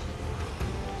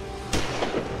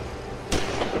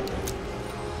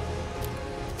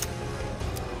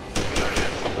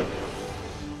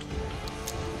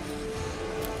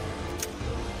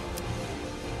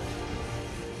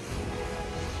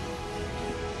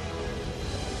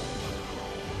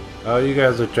 Oh, you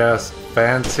guys are just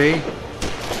fancy.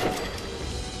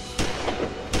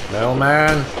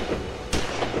 Mailman.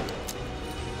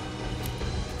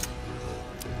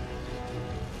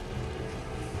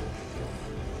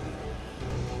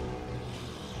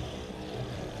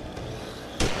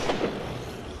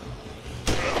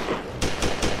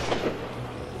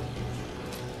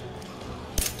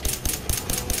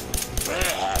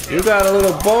 You got a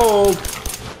little bold.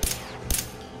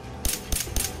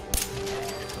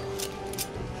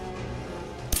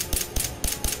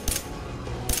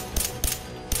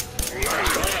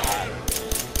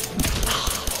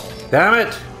 Damn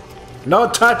it! No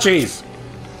touchies!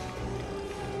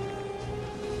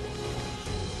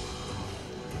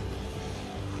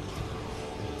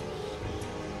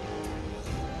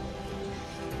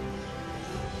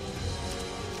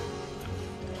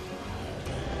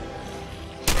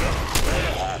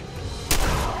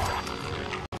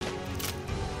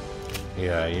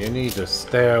 Yeah, you need to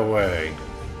stay away.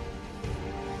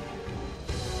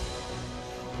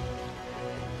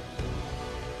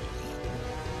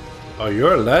 Oh,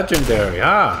 you're legendary,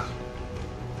 huh?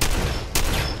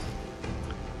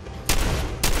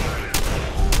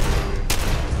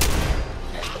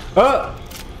 Oh!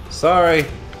 Sorry.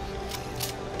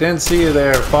 Didn't see you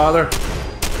there, father.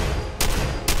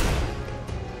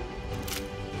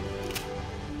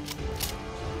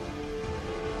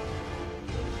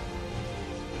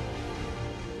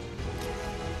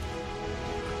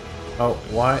 Oh,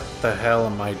 what the hell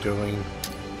am I doing?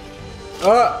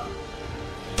 Ah!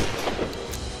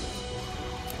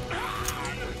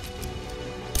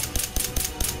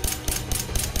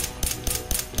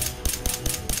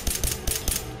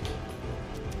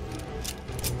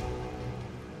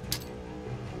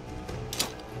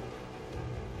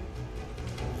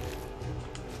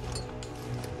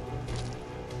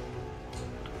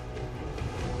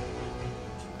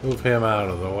 Move him out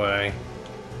of the way.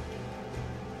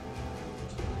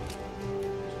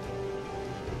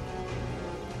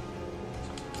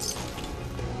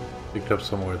 Picked up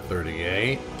somewhere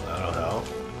 38. That'll help.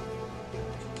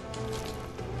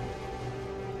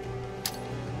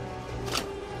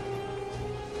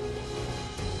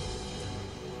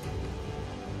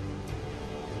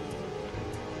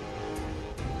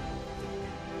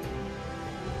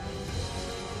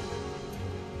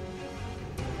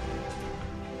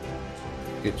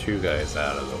 Get you guys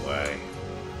out of the way.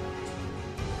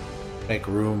 Make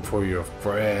room for your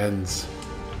friends.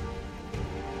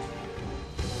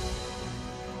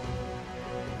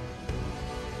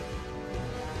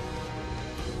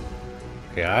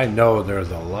 Yeah, I know there's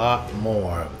a lot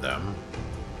more of them.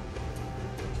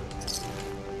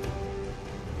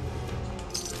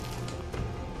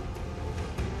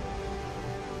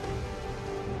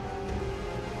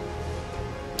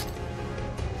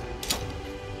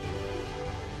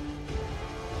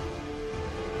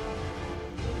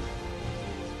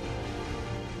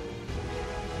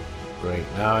 Great,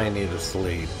 now I need to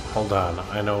sleep. Hold on,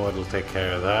 I know what'll take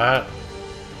care of that.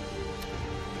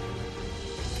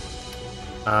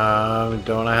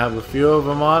 Don't I have a few of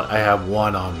them on? I have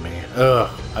one on me. Ugh,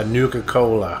 a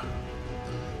Nuka-Cola.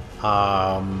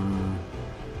 I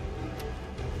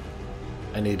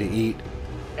need to eat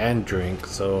and drink,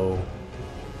 so...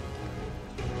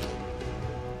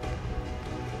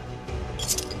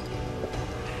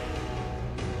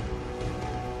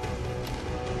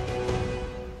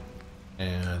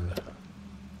 And...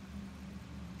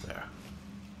 there.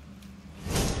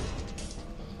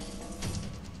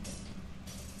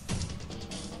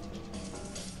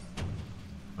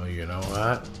 Oh, you know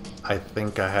what? I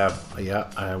think I have...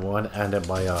 yeah, I have one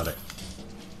antibiotic.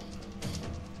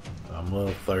 I'm a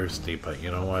little thirsty, but you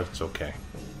know what? It's okay.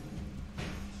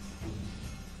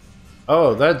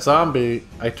 Oh, that zombie!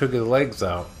 I took his legs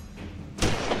out.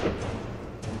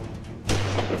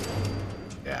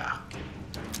 Yeah.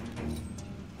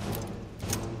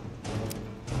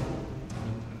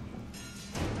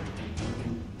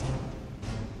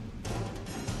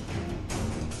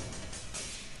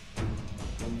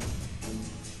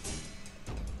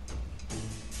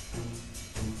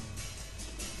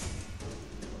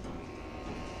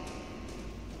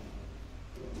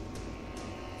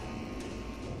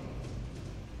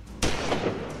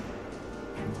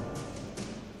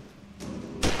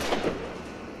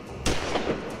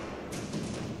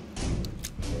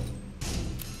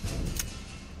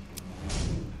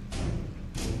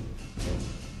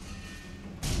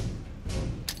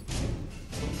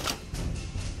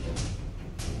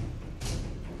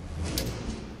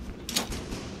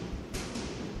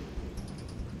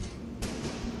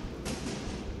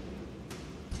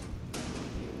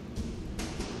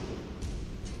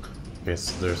 Okay,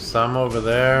 so there's some over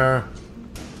there.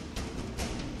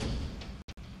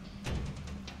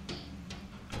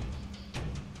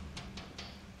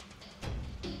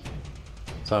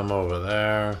 Some over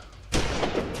there.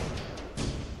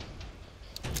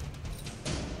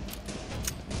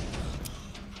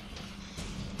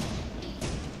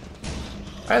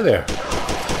 Hi there.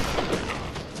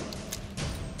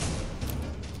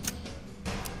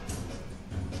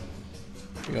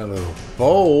 You got a little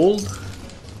bold.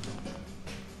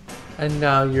 And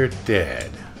now you're dead.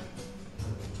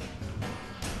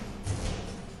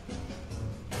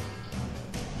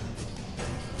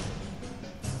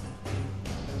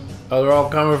 Oh, they're all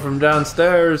coming from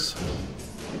downstairs.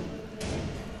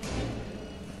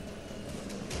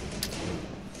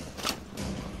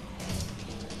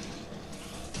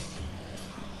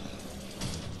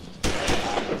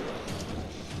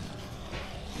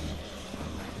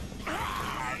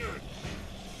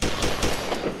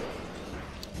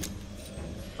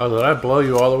 Oh, did I blow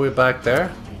you all the way back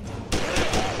there?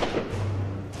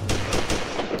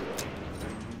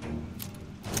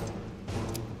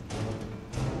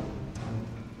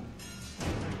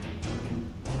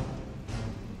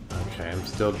 Okay, I'm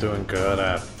still doing good.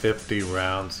 I have 50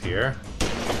 rounds here.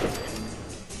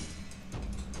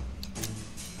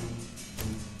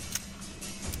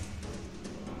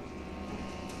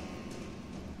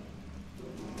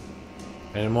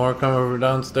 Any more coming over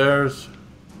downstairs?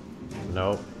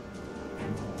 Nope.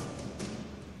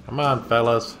 Come on,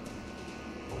 fellas.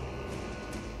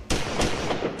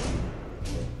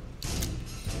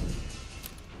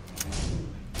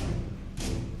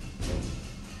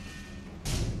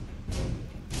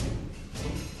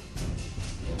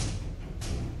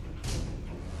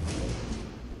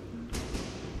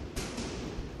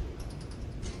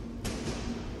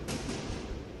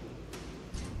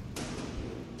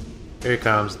 Here he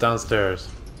comes, downstairs.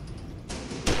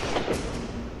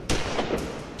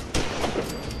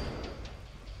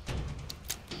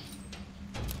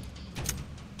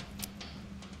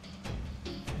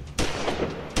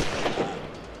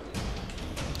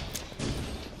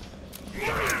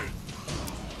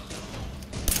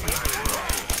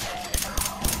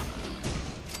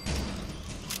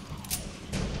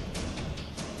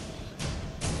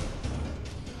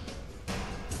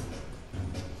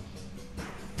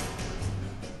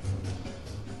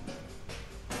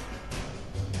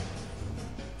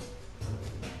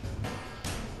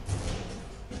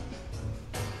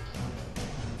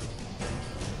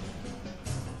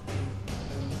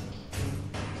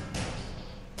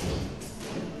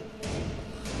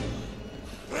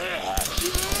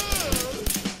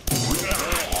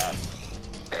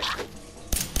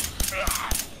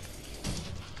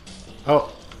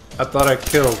 Oh, I thought I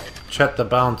killed Chet the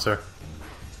bouncer.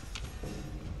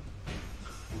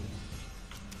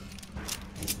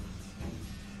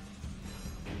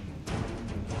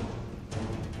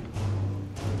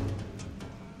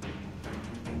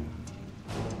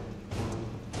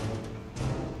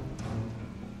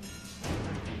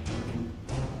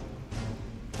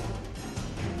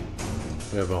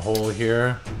 We have a hole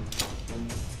here.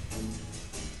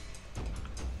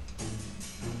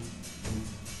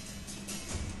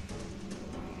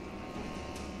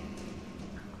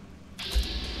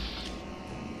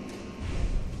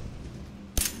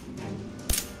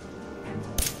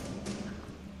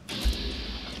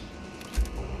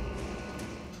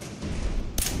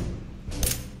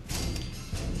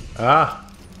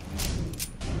 Ah,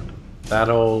 that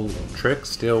old trick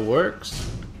still works.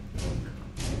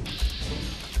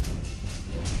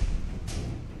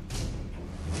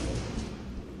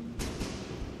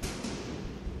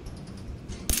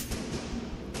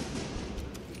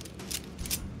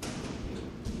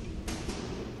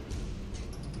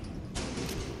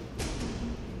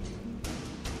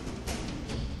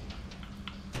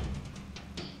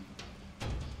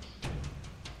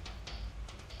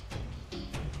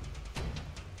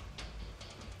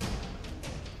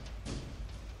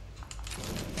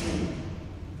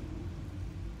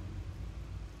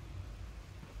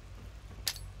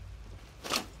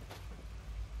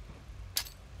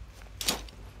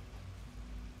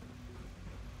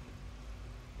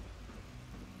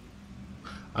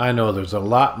 I know there's a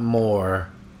lot more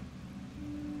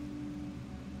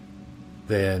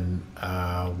than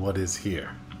what is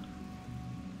here.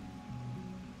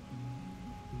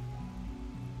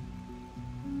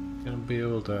 Gonna be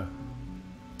able to...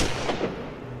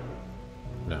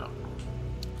 No.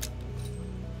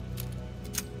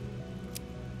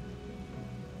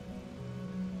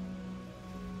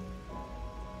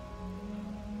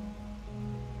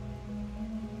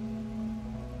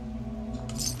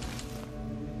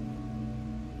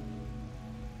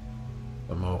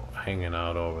 Hanging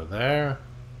out over there.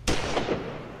 But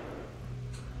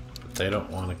they don't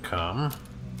want to come.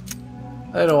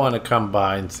 They don't want to come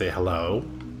by and say hello.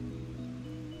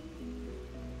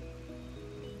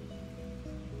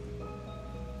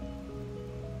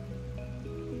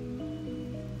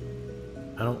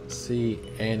 I don't see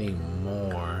any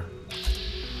more.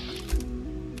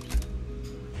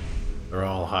 They're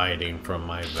all hiding from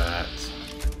my vats.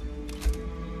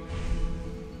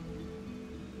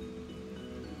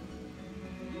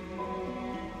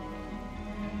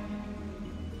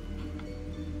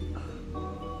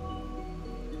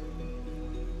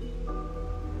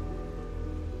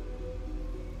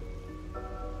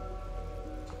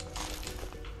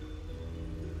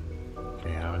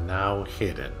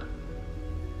 hidden.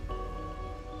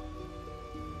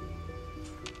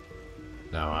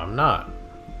 No, I'm not.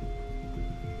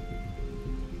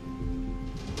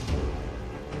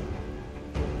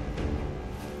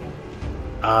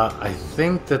 I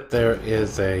think that there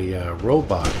is a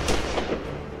robot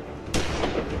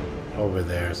over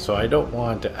there, so I don't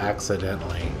want to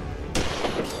accidentally.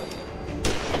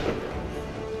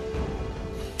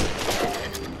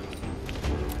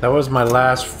 That was my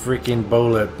last freaking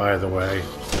bullet, by the way.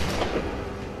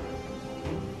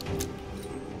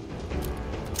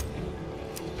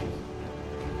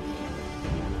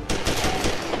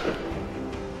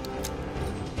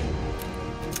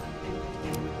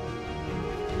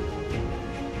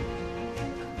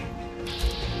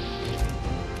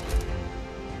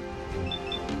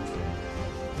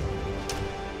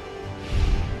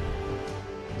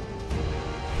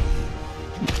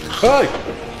 Hey!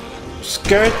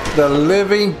 Scared the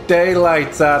living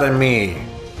daylights out of me.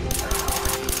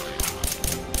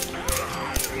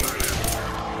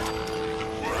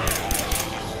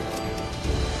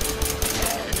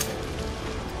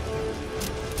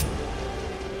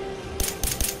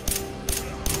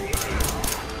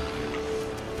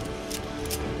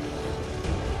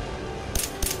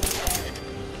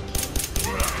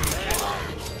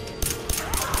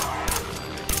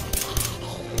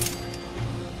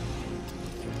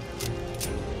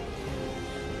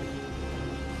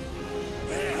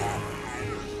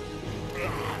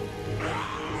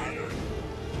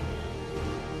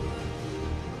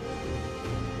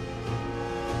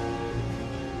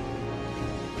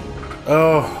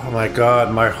 Oh my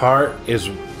god, my heart is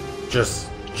just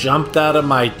jumped out of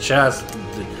my chest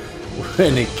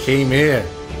when it came in.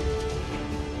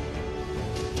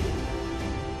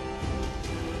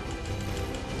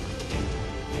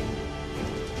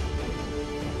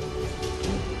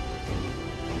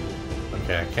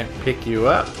 Okay, I can't pick you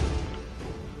up.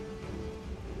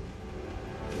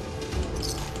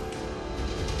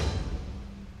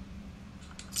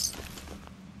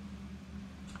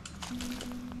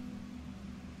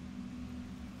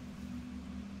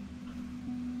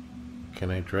 Can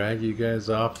I drag you guys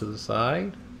off to the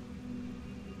side?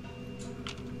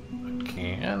 I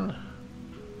can.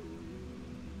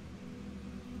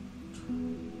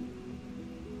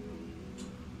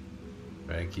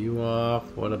 Drag you off.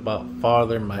 What about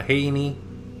Father Mahaney?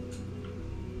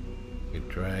 Could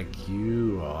drag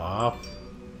you off.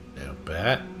 No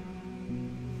bet.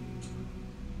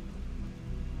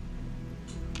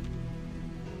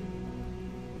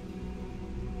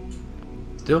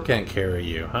 Still can't carry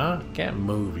you, huh? Can't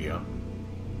move you.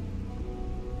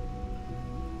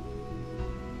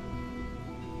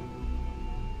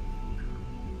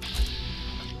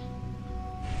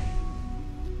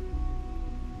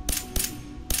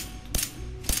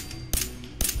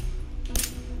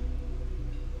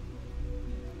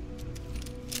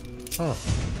 Huh.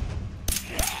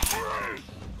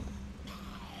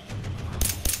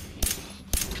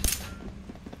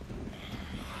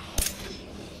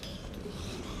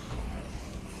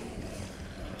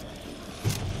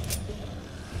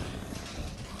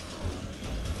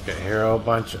 Okay, here are a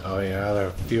bunch. Oh yeah, there are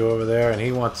a few over there, and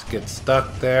he wants to get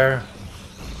stuck there.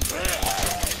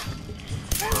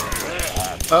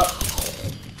 Oh.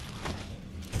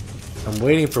 I'm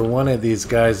waiting for one of these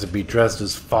guys to be dressed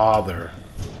as Father.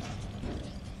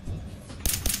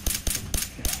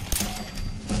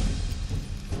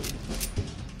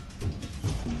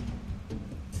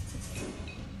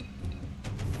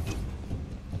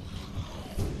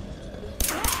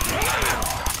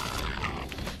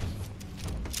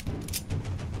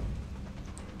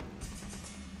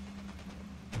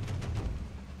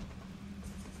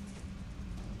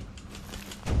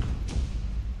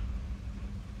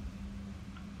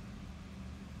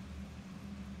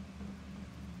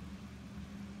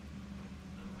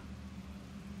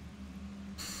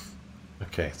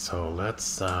 Okay, so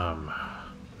let's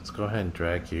go ahead and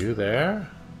drag you there.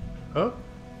 Oh.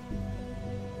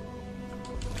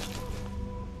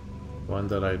 One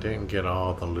that I didn't get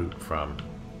all the loot from.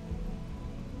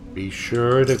 Be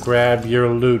sure to grab your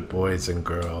loot, boys and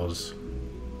girls.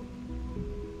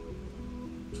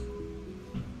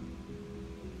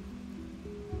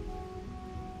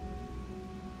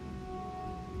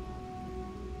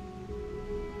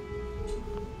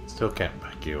 Still can't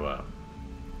pick you up.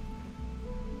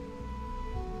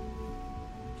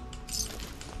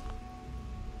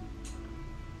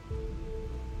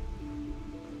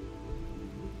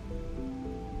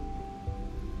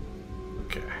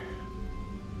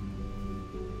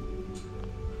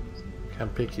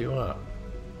 Can't pick you up.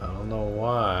 I don't know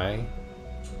why.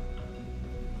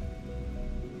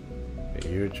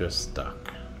 You're just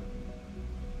stuck.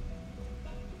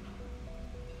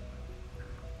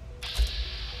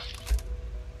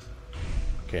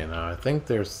 Okay, now I think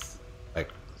there's like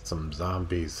some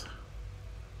zombies.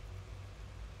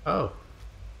 Oh.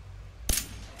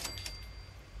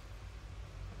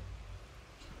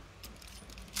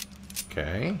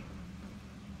 Okay.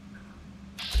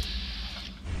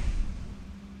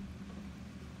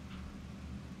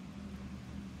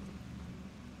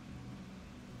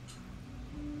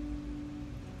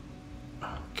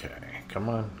 Okay, come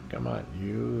on, come on.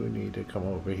 You need to come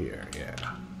over here, yeah.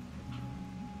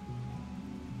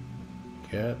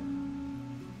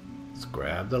 Let's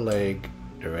grab the leg,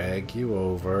 drag you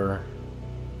over.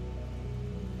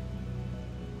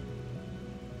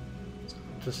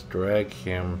 Just drag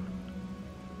him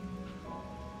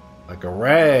like a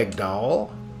rag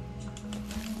doll.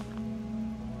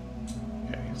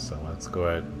 Okay, so let's go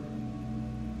ahead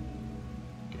and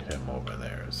get him over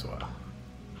there as well.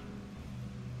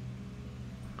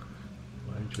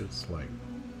 Just like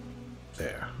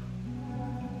there.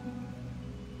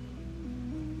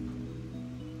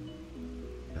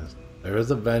 There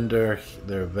is a vendor,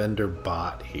 there's a vendor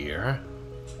bot here.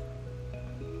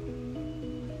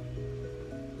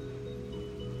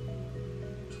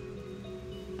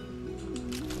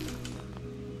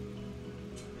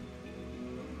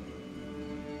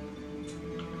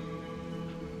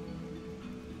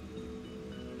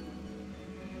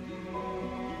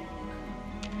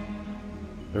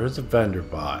 There is a vendor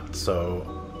bot,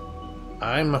 so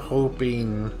I'm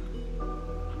hoping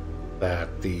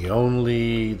that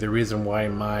the reason why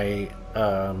my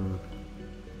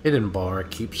hidden bar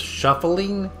keeps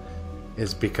shuffling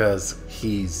is because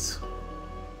he's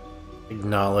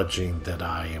acknowledging that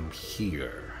I am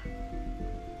here.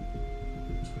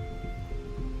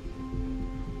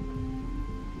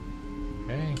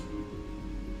 Okay.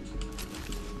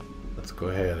 Let's go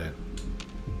ahead and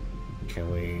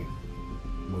can we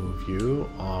move you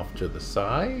off to the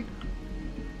side?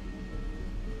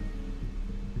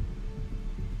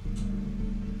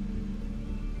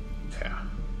 Yeah.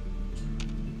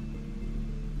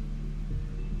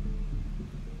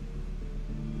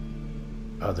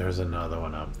 Oh, there's another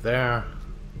one up there.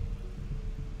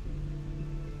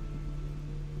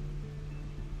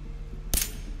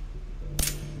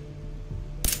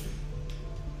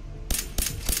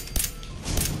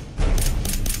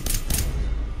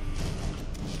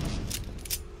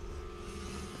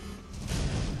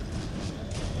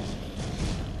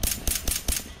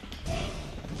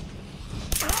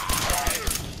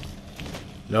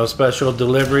 No special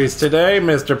deliveries today,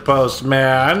 Mr.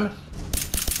 Postman.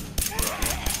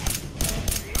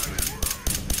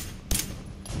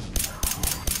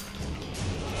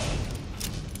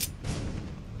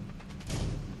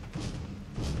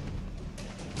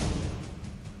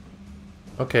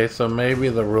 Okay, so maybe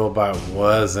the robot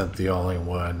wasn't the only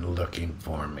one looking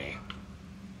for me.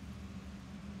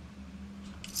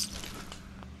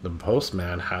 The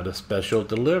postman had a special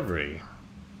delivery.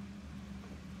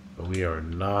 But we are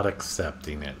not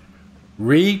accepting it.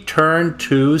 Return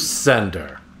to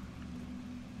sender.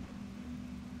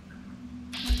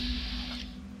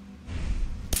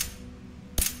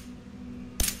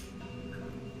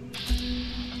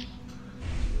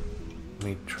 Let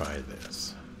me try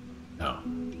this. No,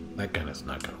 that gun is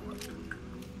not going to work.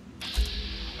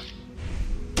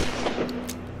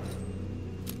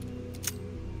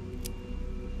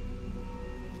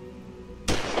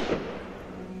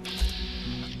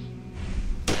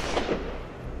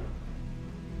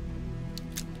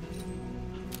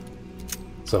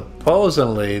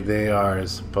 Supposedly they are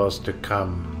supposed to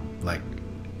come like,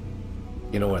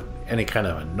 you know what, any kind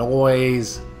of a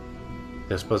noise.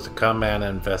 They're supposed to come and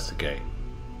investigate.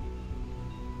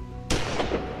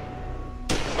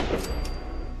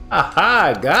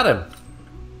 Aha, got him.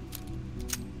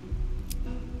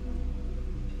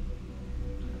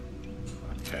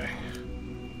 Okay.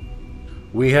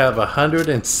 We have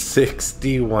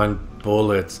 161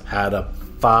 bullets out of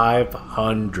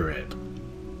 500.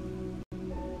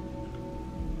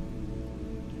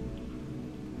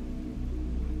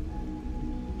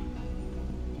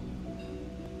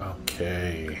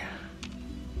 Okay.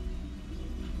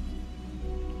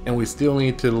 And we still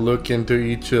need to look into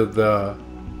each of the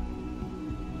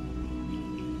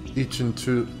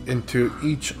into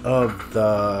each of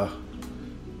the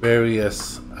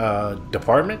various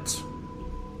departments.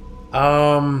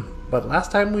 But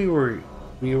last time we were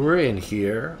in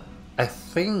here, I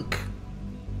think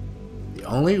the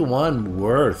only one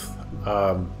worth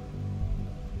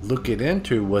looking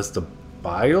into was the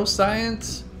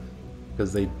bioscience.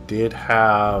 Because they did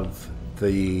have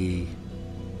the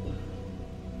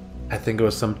I think it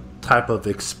was some type of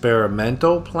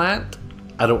experimental plant.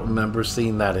 I don't remember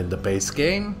seeing that in the base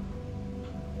game.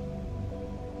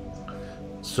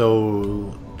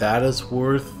 So that is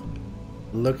worth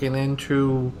looking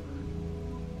into.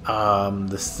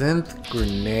 The synth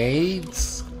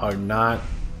grenades are not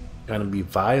going to be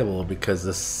viable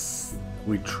because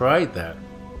we tried that.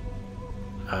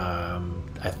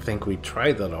 I think we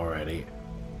tried that already.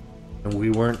 And we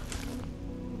weren't...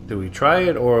 Did we try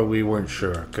it or we weren't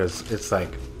sure? Because it's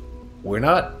like, we're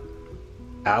not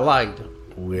allied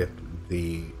with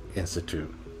the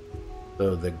Institute.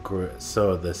 So the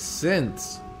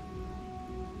synths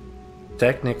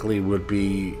technically would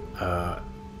be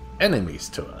enemies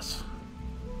to us.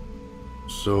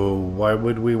 So why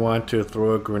would we want to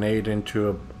throw a grenade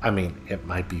into a... I mean, it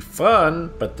might be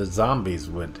fun, but the zombies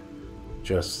would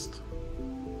just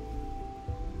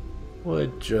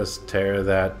tear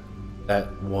that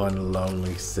one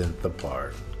lonely synth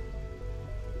apart.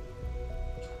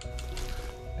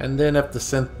 And then if the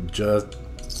synth just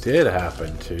did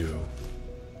happen to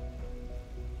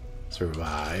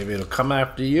survive, it'll come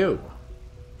after you.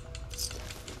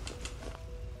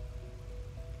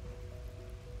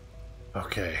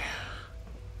 Okay.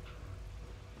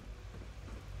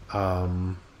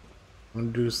 I'm gonna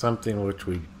do something which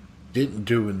we didn't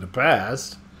do in the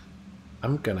past.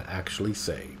 I'm gonna actually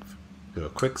save. Do a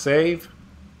quick save.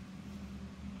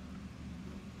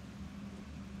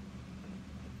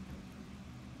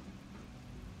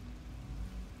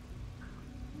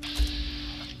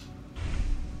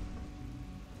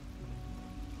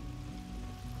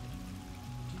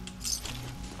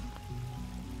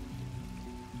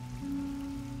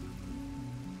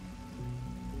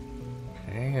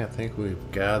 Okay, I think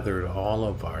we've gathered all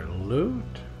of our loot.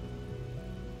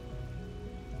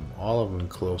 All of them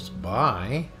close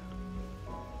by.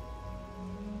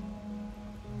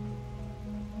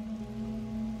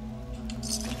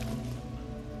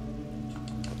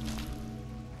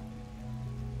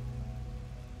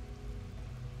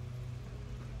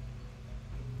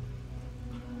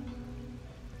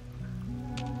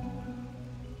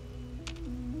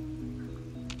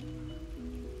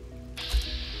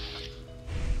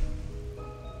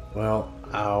 Well,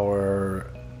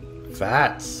 our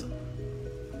VATS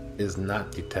is not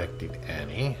detecting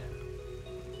any.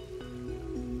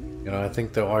 You know, I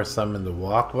think there are some in the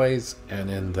walkways and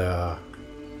in the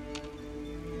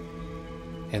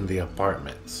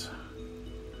apartments.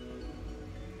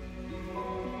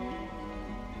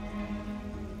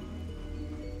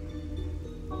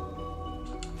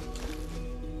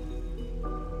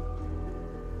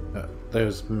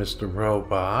 There's Mr.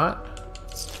 Robot.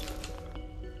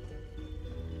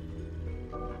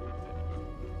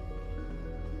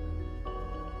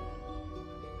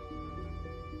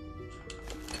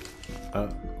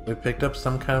 We picked up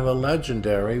some kind of a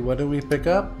legendary. What did we pick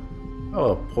up?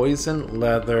 Oh, a poison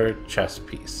leather chest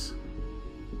piece.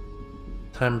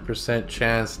 10%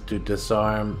 chance to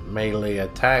disarm melee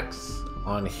attacks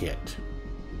on hit.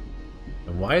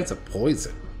 And why is it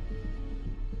poison?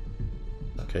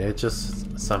 Okay, it's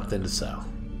just something to sell.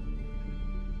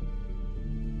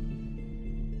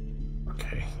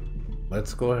 Okay,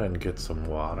 let's go ahead and get some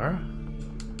water.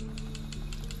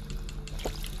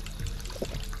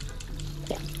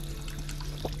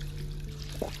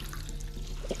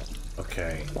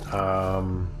 Okay,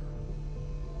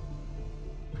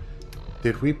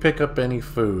 did we pick up any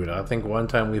food? I think one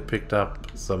time we picked up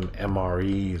some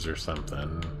MREs or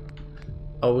something.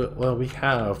 Oh, well, we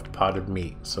have potted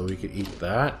meat, so we could eat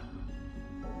that.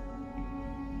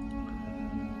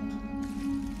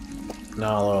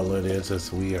 Now all it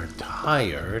is we are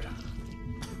tired.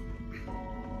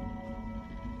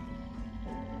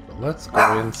 So let's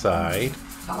go inside.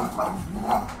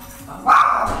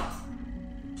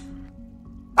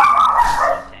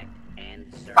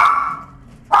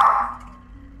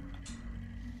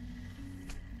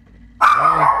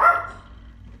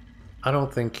 I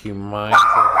don't think he minds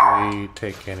if we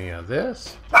take any of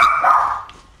this.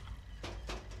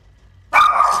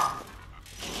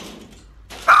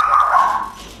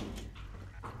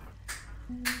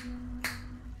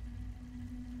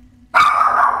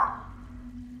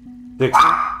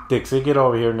 Dixie, get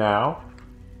over here now.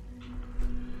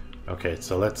 Okay,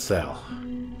 so let's sell.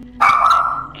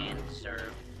 And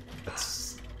serve.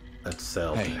 Let's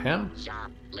sell to him.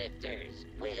 Shoplifters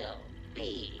will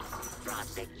be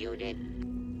prosecuted.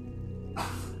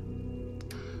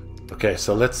 Okay,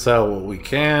 so let's sell what we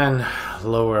can.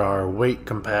 Lower our weight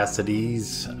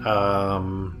capacities.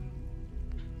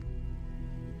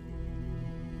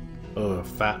 Oh,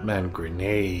 Fat Man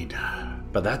grenade.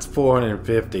 But that's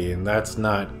 450, and that's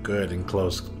not good in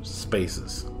close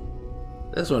spaces.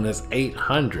 This one is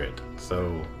 800,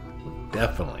 so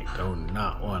definitely do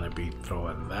not want to be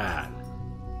throwing that.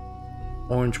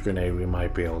 Orange grenade we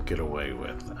might be able to get away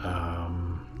with.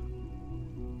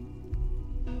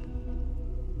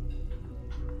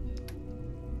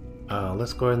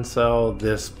 Let's go ahead and sell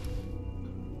this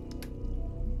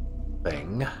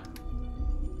thing.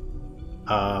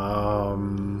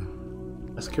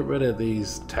 Let's get rid of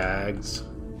these tags.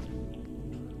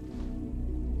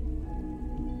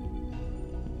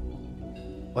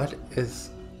 What is...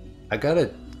 I got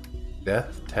a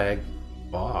death tag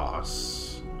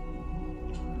boss.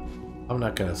 I'm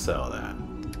not gonna sell that.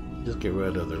 Just get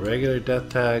rid of the regular death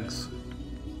tags.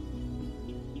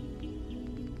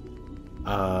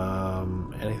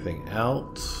 Anything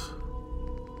else?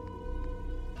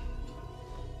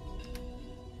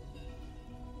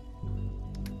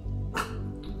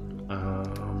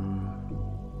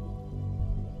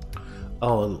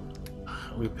 Oh,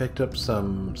 we picked up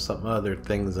some other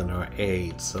things in our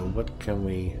aid. So what can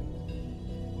we...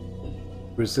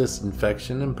 Resist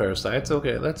infection and parasites.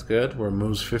 Okay, that's good.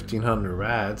 Removes 1,500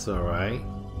 rats. All right.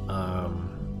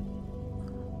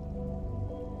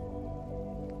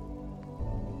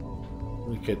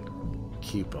 We could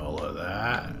keep all of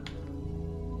that.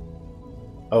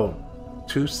 Oh,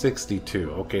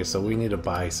 262. Okay, so we need to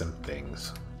buy some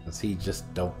things. Because he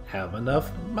just don't have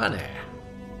enough money.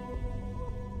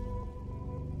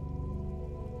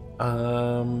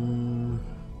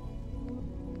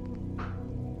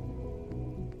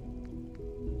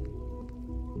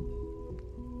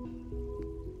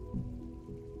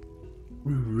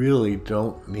 We really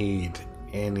don't need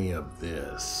any of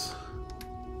this.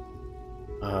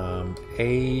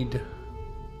 Aid.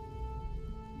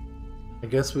 I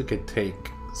guess we could take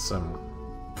some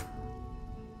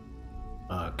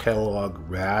Kellogg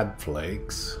Rad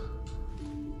Flakes.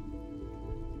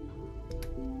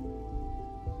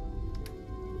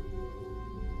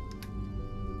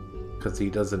 Because he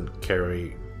doesn't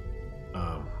carry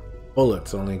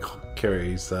bullets, only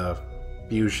carries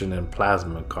fusion and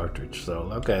plasma cartridge. So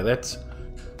okay, that's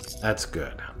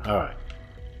good. All right,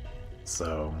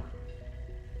 so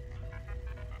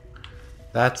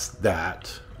that's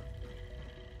that.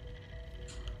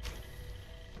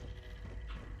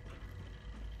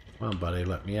 Come on, buddy,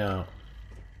 let me out.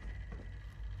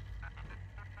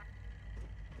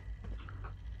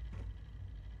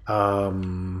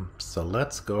 So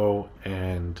let's go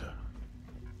and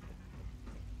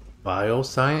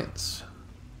bioscience.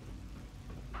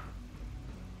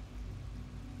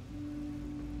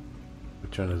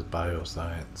 Which one is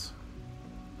bioscience?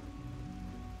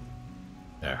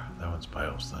 There, that one's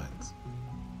bioscience.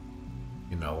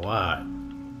 You know what?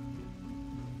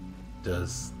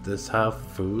 Does this have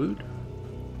food?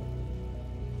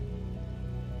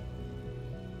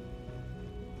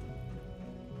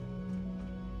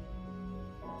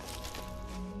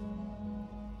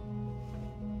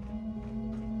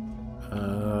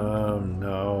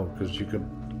 No, because you could...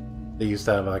 They used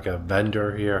to have like a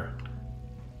vendor here.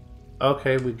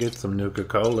 Okay, we get some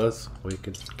Nuka-Colas. We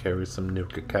could carry some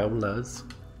Nuka-Colas.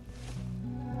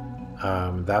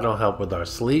 That'll help with our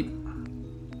sleep.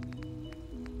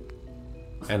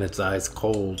 And it's ice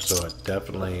cold, so it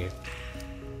definitely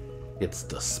hits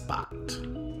the spot.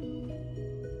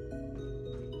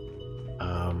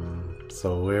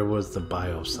 So where was the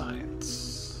bioscience?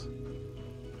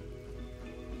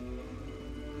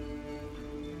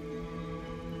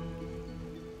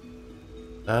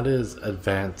 That is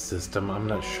advanced system. I'm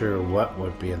not sure what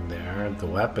would be in there. The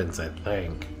weapons, I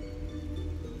think.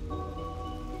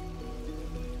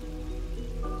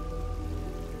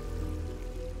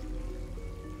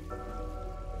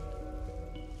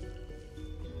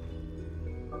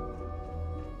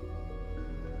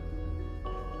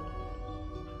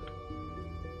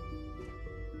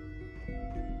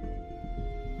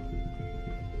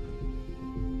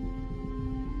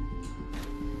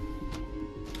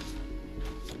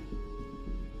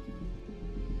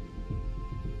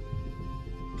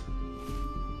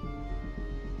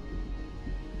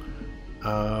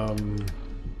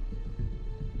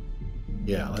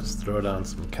 Yeah, let's throw down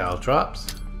some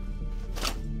caltrops.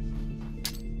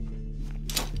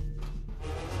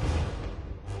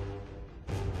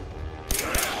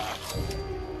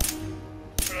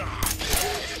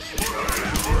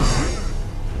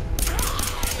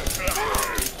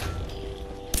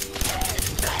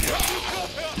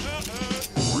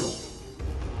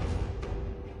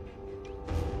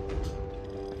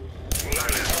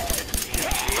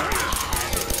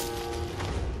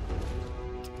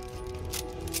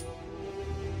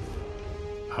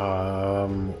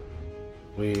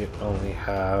 We only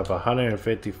have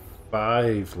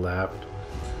 155 left.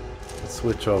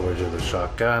 Switch over to the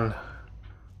shotgun.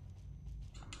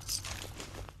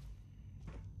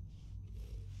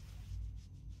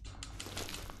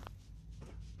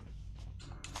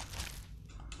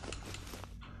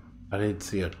 I did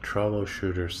see a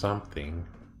troubleshoot or something.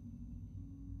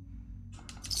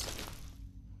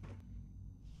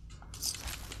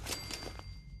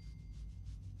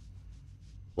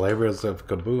 Flavors of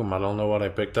Kaboom. I don't know what I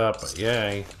picked up, but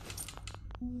yay.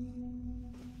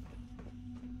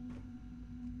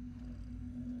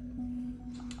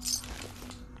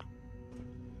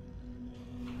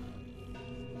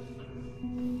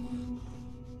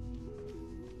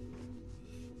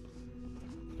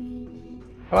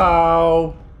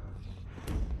 Hello.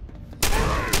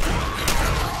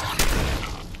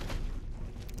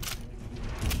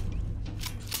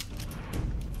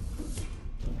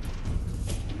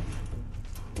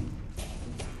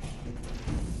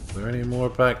 Is there any more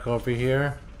back over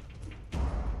here?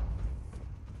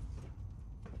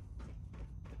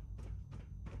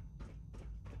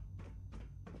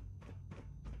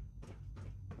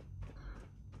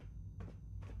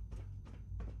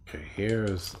 Okay,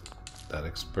 here's that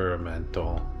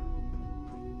experimental.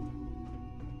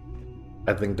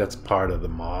 I think that's part of the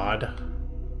mod.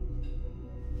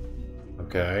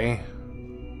 Okay.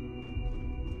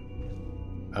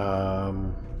 How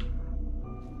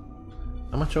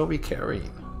much are we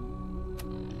carrying?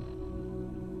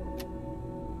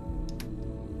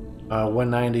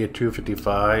 190 or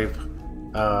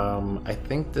 255. I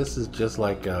think this is just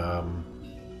like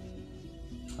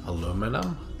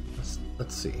aluminum.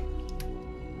 Let's see.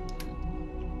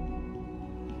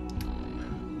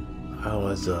 I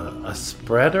was a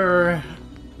spreader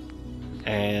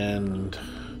and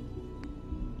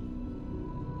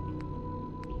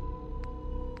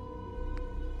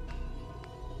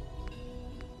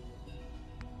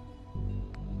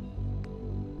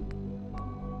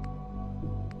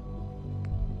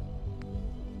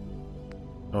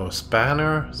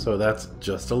spanner, so that's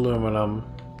just aluminum.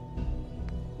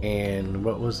 And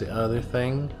what was the other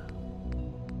thing?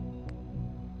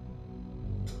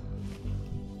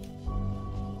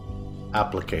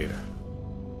 Applicator.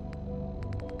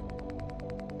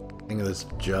 I think it's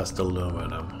just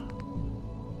aluminum.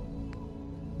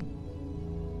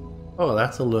 Oh,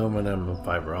 that's aluminum and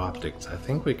fiber optics. I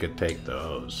think we could take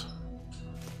those.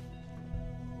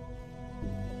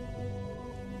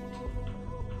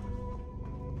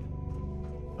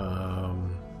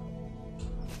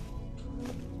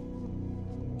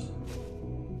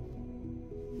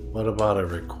 What about a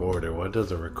recorder? What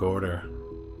does a recorder?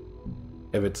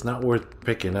 If it's not worth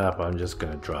picking up, I'm just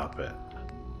gonna drop it.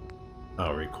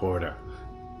 Oh, recorder.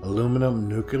 Aluminum,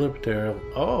 nuclear material.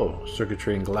 Oh,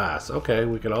 circuitry and glass. Okay,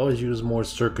 we could always use more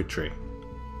circuitry.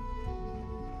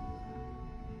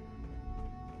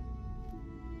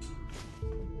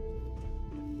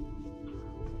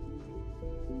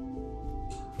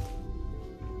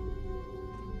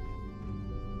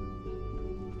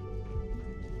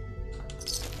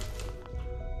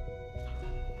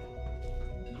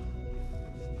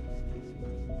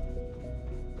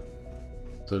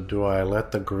 So do I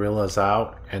let the gorillas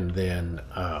out and then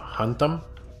hunt them?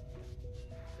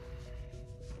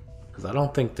 Because I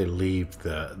don't think they leave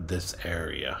this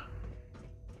area.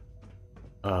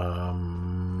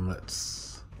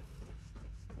 Let's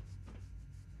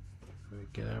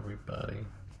get everybody.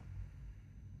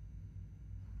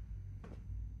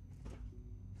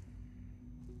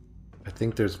 I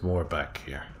think there's more back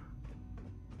here.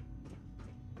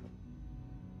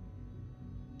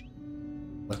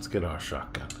 Let's get our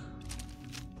shotgun.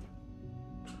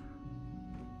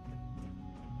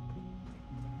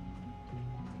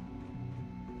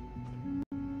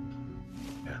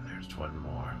 Yeah, there's one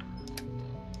more.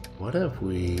 What if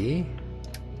we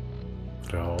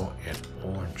throw an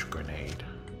orange grenade?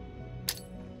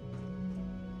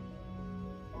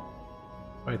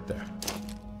 Right there.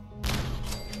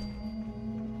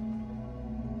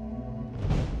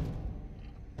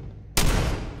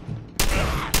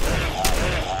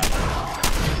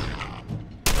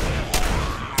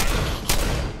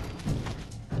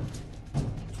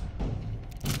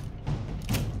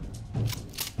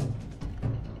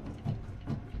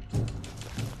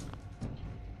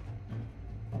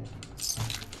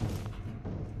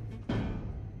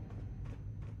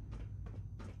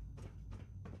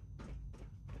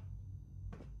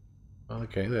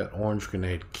 Okay, that orange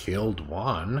grenade killed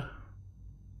one.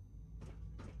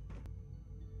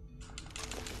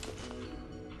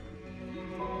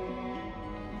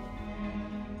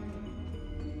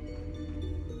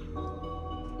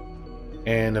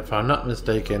 And if I'm not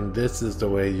mistaken, this is the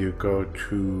way you go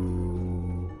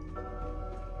to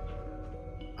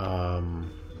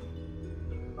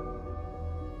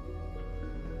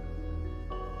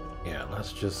Yeah,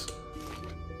 let's just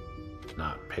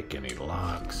not pick any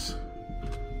locks.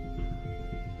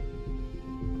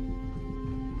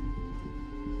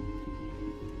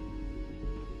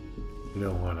 You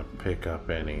don't want to pick up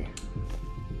any.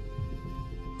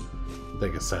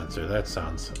 Take a sensor. That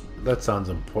sounds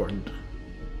important.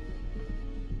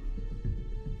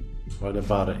 What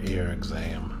about an ear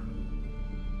exam?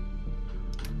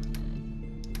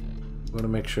 We want to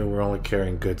make sure we're only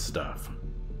carrying good stuff.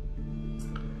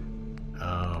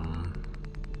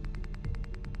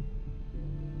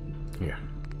 Here.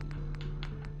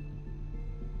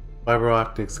 Fiber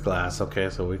optics glass. Okay,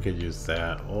 so we could use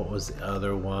that. What was the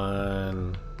other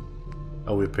one?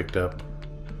 Oh, we picked up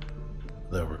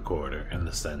the recorder and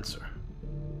the sensor.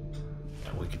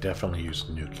 And we could definitely use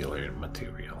nuclear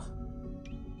material.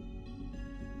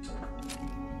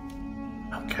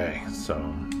 Okay,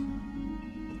 so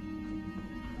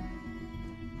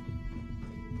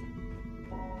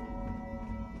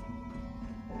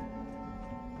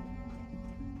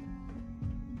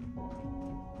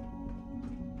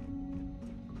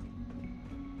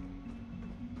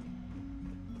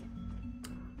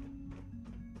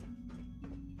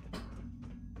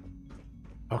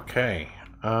okay,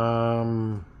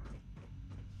 I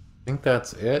think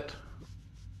that's it.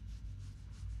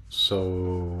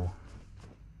 So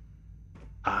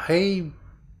I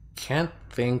can't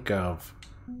think of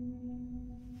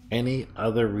any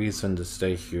other reason to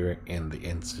stay here in the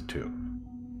Institute.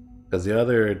 Because the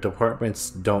other departments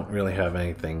don't really have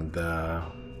anything. The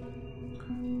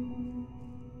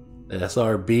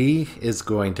SRB is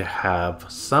going to have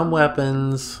some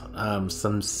weapons,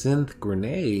 some synth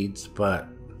grenades, but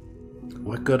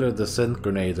what good are the synth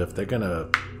grenades if they're gonna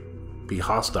be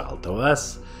hostile to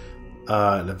us?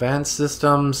 Advanced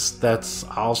systems, that's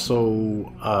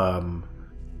also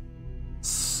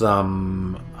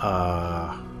some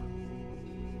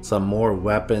more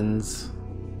weapons,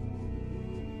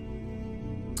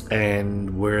 and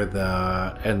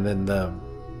then the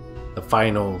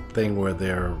final thing where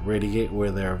their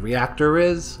reactor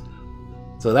is.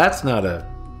 So that's not a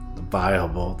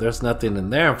viable. There's nothing in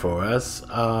there for us.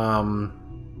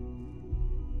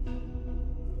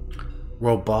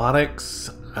 Robotics.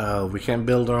 We can't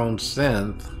build our own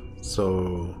synth,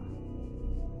 so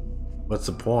what's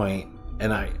the point?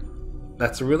 And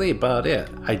that's really about it.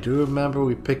 I do remember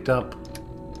we picked up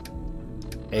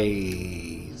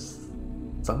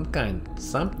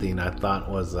something I thought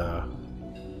was a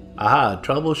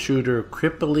troubleshooter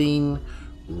crippling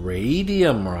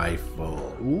radium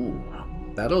rifle. Ooh,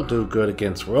 that'll do good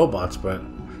against robots, but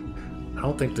I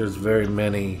don't think there's very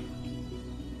many.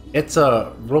 It's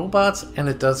robots and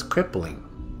it does crippling.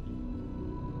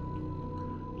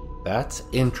 That's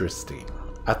interesting.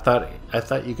 I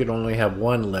thought you could only have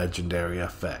one legendary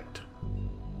effect.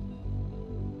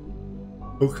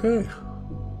 Okay.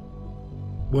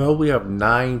 Well, we have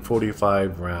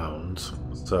 945 rounds,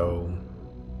 so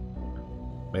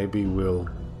maybe we'll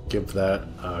give that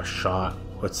a shot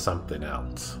with something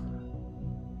else.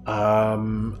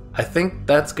 I think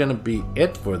that's gonna be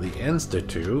it for the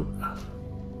Institute.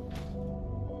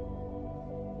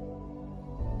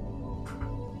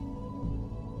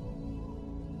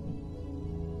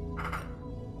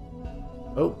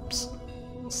 Oops.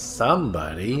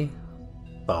 Somebody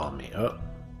saw me. Oh,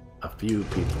 a few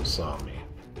people saw me.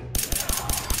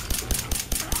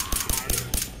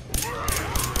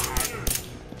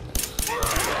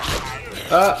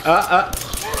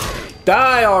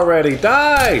 Die already!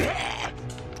 Die!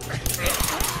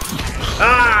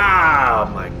 Ah,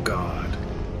 oh my God.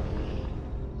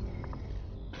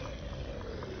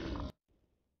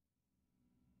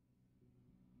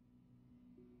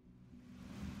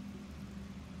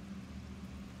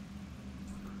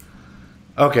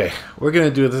 Okay, we're gonna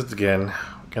do this again.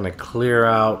 We're gonna clear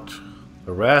out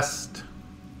the rest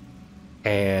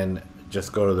and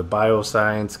just go to the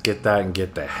bioscience, get that, and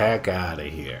get the heck out of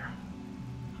here.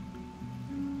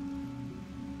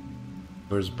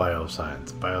 Where's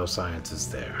bioscience? Bioscience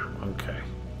is there. Okay.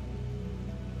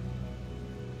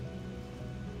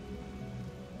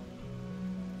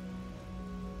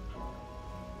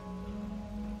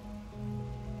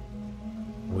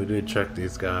 We did check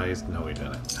these guys. No, we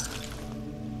didn't.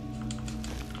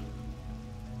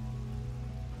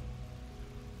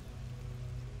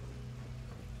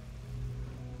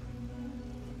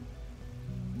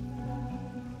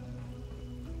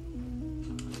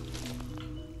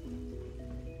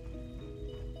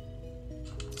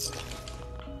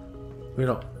 We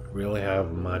don't really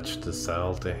have much to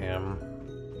sell to him.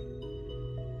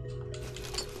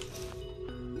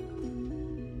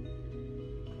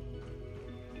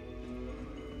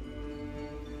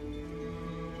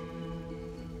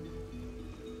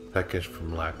 Peckish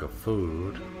from lack of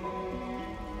food.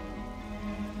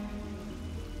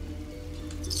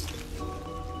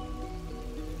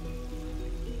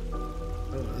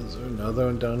 Oh, is there another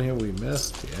one down here we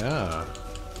missed? Yeah.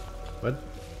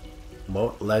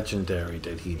 What legendary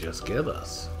did he just give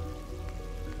us?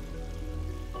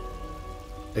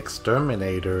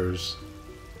 Exterminator's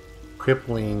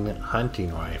crippling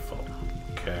hunting rifle.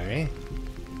 Okay.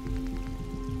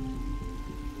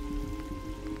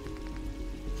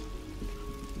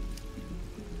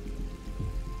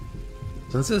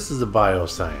 Since this is a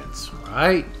bioscience,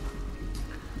 right?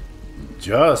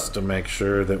 Just to make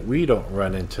sure that we don't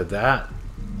run into that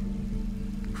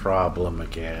problem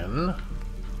again,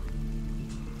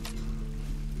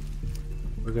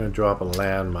 we're going to drop a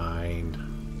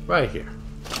landmine right here.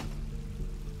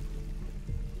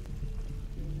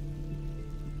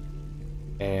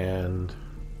 And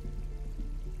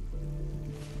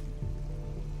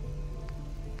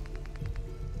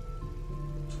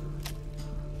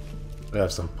we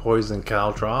have some poison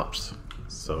caltrops,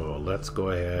 so let's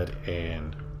go ahead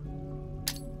and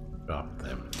drop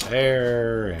them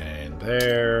there and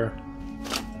there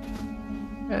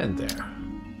and there.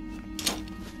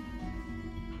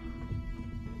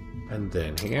 And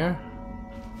then here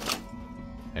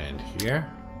and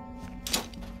here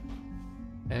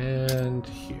and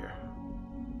here.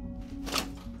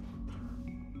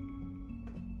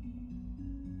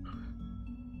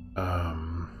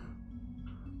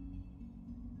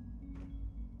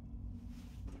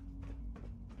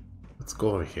 Let's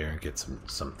go over here and get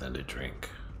something to drink.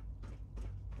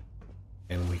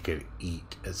 And we could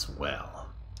eat as well.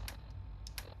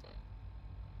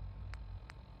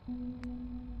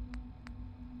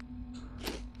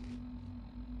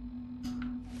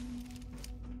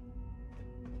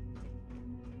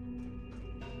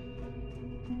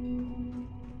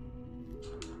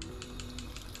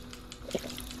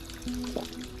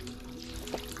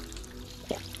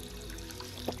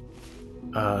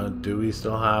 Do we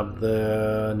still have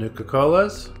the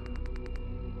Nuka-Colas?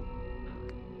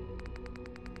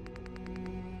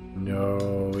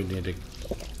 No, we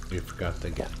forgot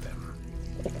to get them.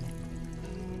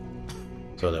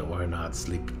 So that we're not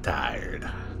sleepy tired.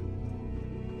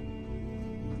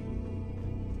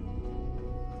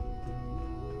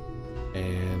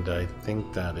 And I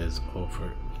think that is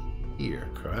over here,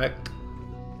 correct?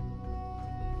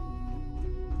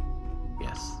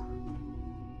 Yes.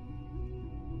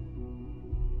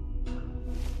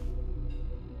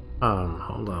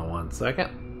 Hold on one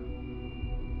second.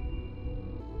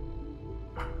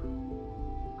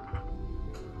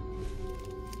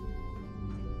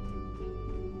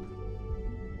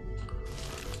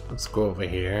 Let's go over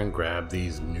here and grab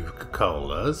these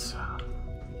Nuka-Colas.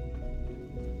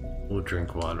 We'll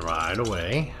drink one right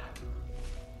away.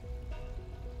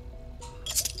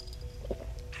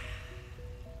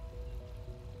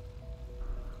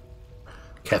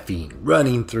 Caffeine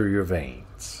running through your veins.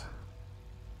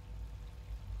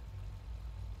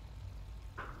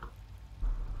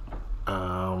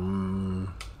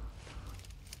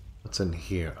 What's in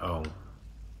here? Oh,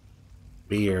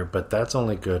 beer, but that's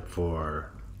only good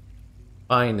for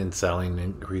buying and selling,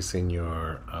 increasing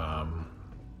your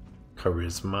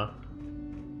charisma.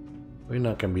 We're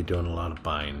not going to be doing a lot of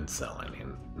buying and selling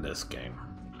in this game.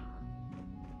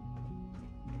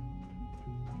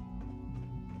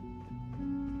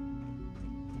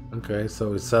 Okay,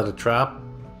 so we set a trap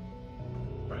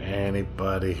for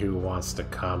anybody who wants to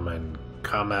come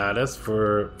at us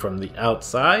from the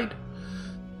outside.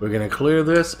 We're gonna clear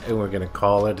this and we're gonna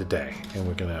call it a day, and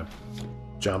we're gonna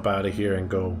jump out of here and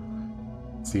go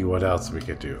see what else we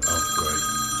could do. Oh,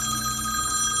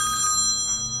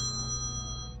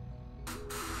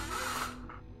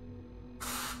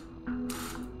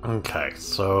 great. Okay,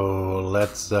 so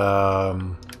let's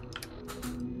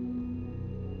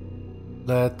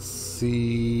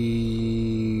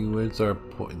see, where's our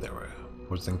point? There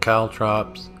we're in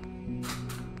caltrops.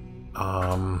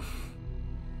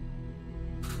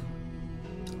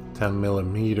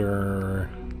 10mm.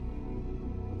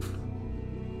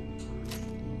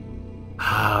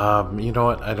 You know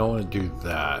what? I don't want to do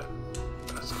that.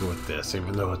 Let's go with this,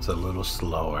 even though it's a little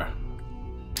slower.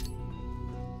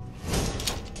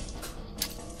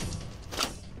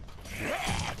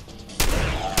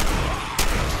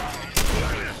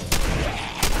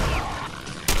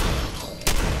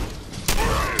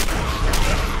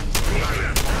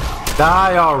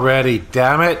 Die already,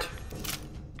 damn it!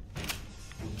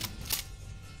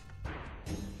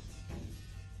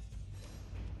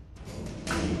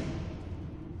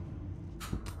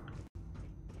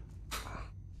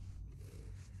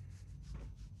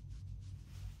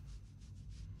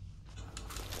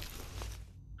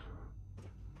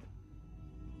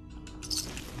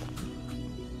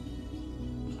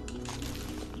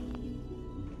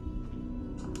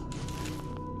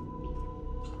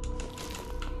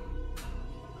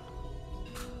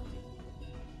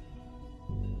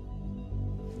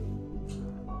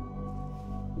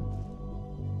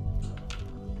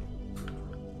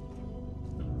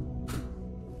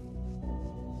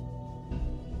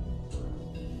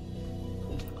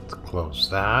 close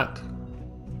that.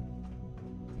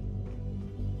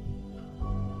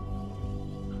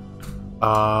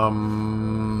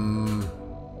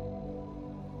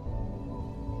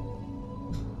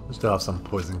 We still have some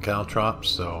poison caltrops,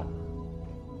 so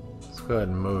let's go ahead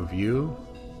and move you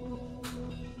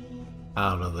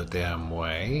out of the damn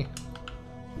way.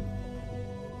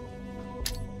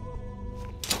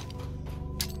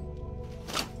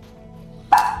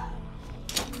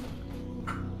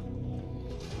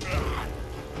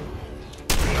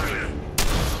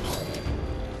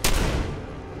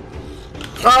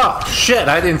 Oh, shit,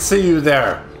 I didn't see you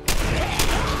there.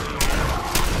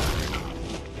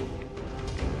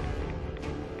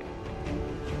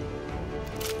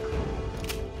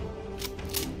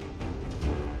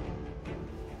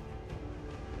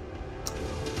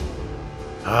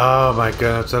 Oh my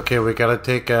goodness, okay, we gotta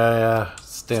take a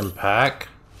stim pack.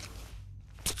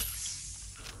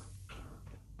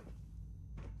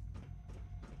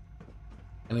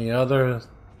 Any other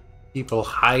people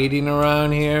hiding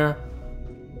around here?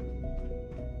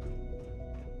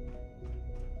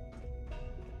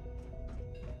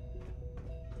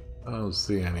 I don't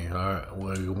see any. Alright,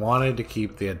 we wanted to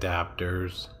keep the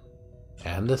adapters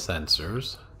and the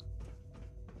sensors.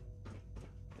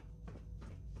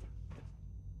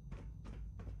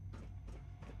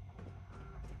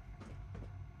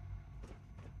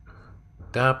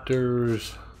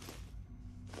 Adapters,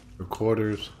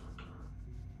 recorders,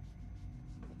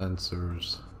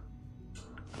 sensors.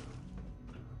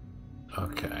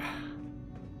 Okay.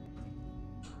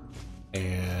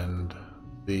 And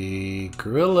the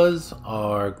gorillas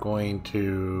are going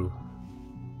to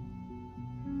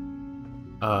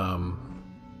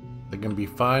they can be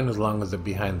fine as long as they're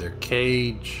behind their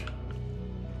cage.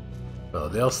 So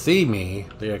they'll see me,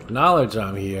 they acknowledge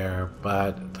I'm here,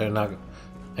 but they're not.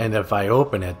 And if I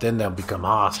open it, then they'll become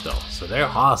hostile. So they're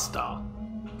hostile.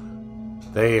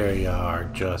 They are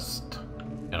just,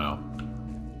 you know,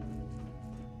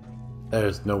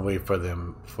 there's no way for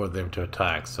them to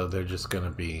attack. So they're just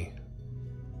gonna be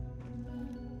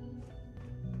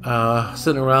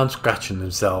sitting around scratching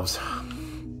themselves.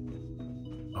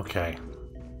 Okay.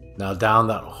 Now down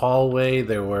that hallway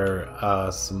there were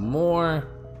some more.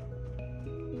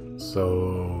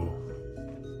 So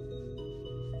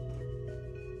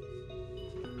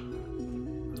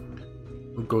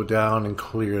we'll go down and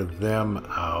clear them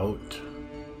out.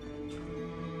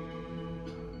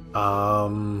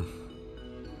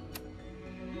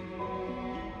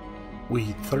 We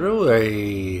threw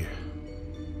a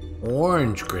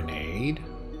orange grenade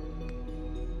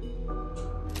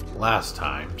last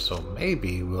time, so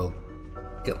maybe we'll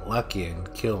get lucky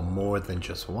and kill more than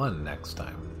just one next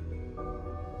time.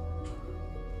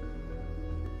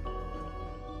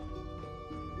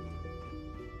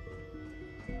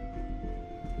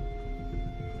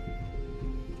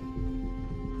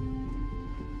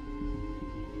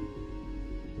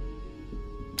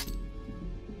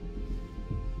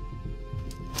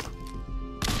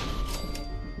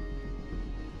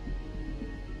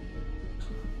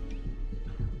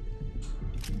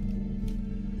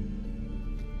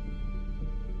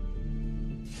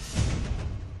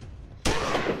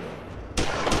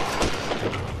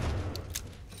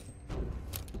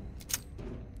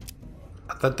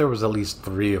 I thought there was at least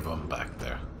 3 of them back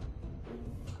there.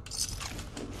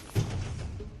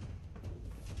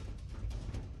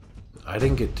 I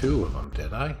didn't get 2 of them,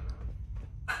 did I?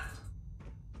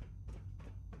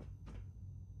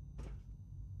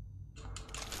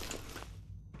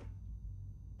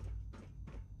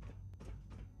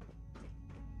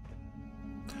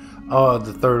 Oh,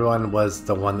 the third one was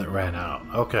the one that ran out.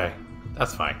 Okay,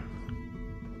 that's fine.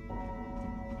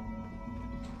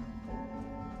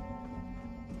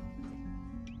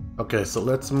 Okay, so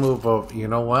let's move over. You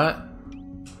know what?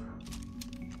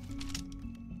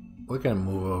 We're gonna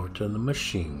move over to the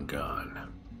machine gun.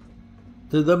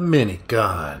 To the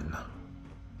minigun.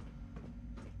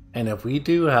 And if we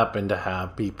do happen to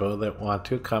have people that want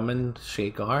to come and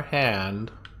shake our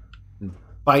hand and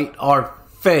bite our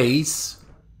face,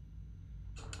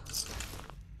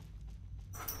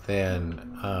 then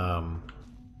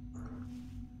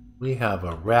we have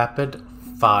a rapid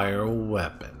fire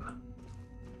weapon.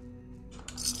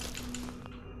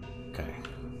 Okay,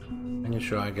 making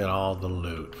sure I get all the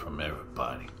loot from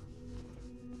everybody.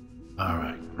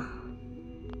 Alright.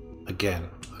 Again,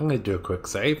 I'm gonna do a quick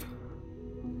save.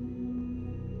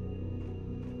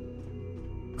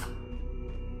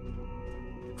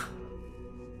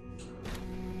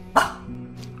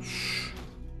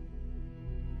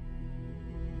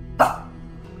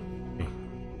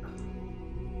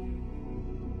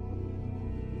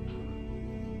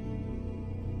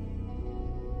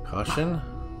 Caution.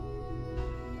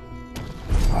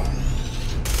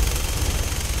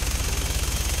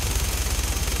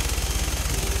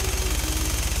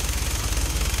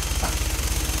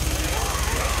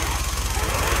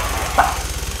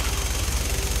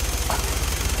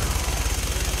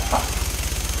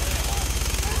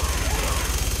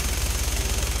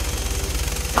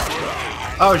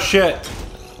 Oh shit!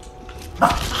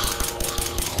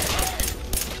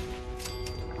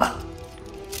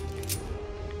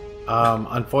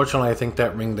 Unfortunately, I think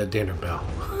that rang the dinner bell.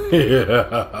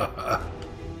 Yeah.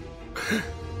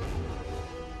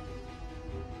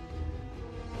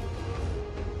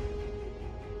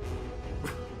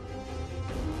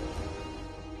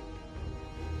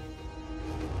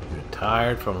 You're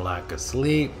tired from lack of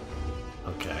sleep.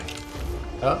 Okay.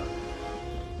 Oh.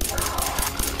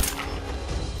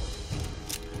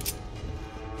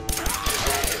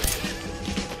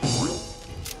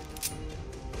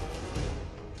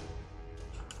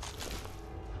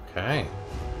 Okay.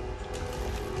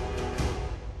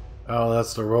 Oh,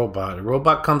 that's the robot. The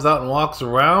robot comes out and walks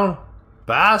around?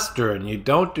 Bastard, and you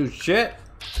don't do shit?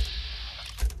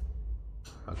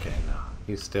 Okay, no.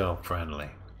 He's still friendly.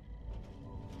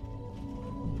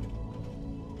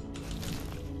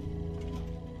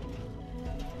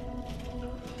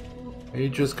 Are you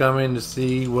just coming to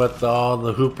see what all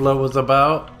the hoopla was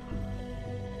about?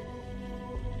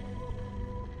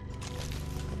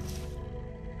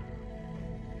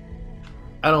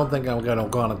 I don't think I'm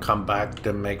gonna come back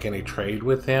to make any trade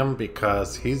with him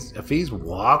because if he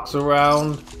walks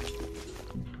around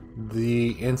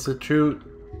the Institute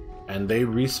and they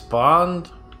respawn,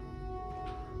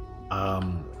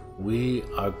 we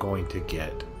are going to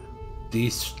get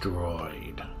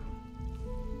destroyed.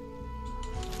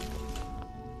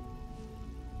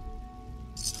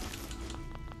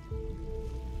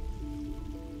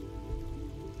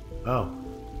 Oh.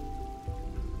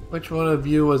 Which one of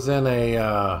you was in a,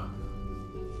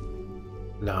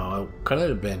 No, it could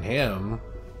have been him.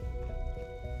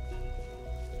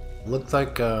 Looks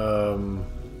like, well,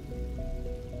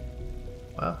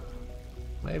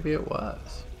 maybe it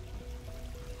was.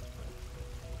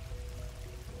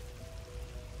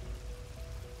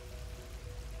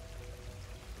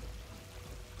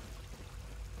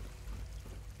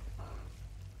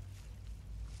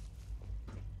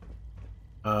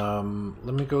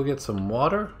 Let me go get some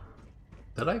water.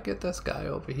 Did I get this guy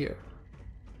over here?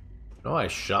 No, I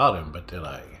shot him, but did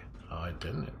I? Oh, I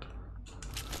didn't.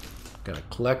 Gotta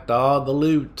collect all the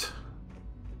loot.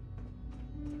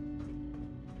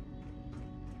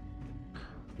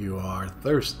 You are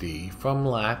thirsty from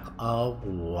lack of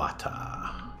water.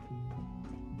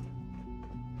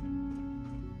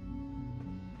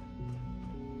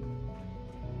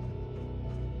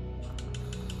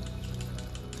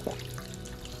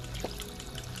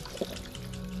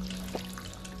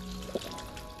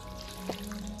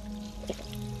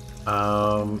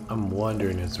 I'm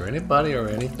wondering, is there anybody or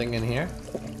anything in here?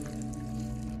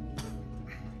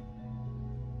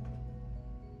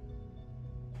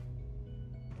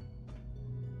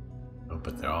 Oh,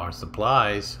 but there are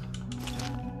supplies.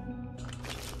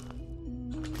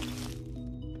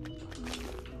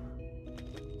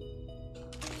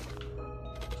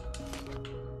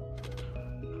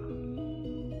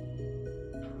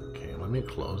 Okay, let me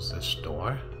close this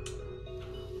door.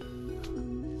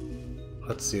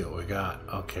 Let's see what we got.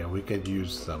 Okay, we could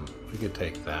use some. We could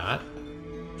take that.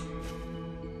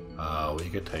 We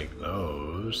could take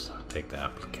those. Take the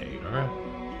applicator.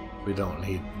 We don't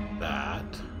need that.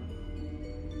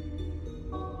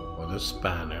 Or the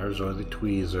spanners or the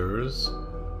tweezers.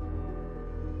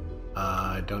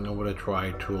 I don't know what a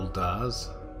try tool does.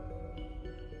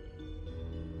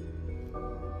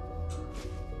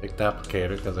 Take the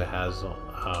applicator because it has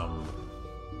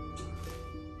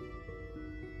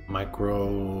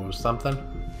micro something.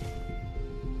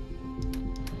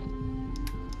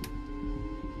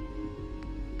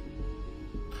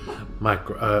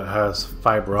 Has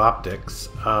fiber optics.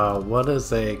 What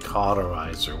is a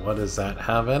cauterizer? What does that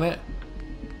have in it?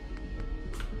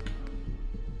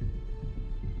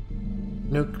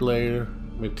 Nuclear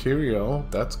material.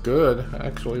 That's good.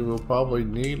 Actually, we'll probably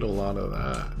need a lot of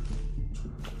that.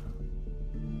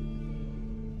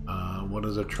 What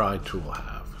does a tri-tool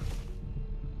have?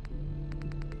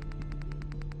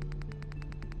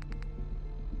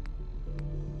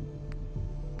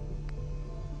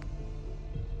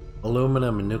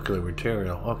 Aluminum and nuclear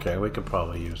material. Okay, we could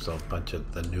probably use a bunch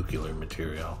of the nuclear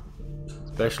material.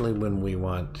 Especially when we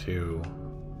want to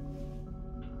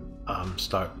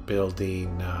start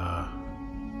building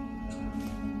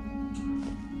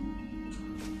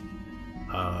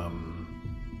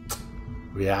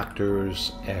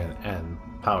reactors and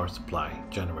power supply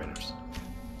generators.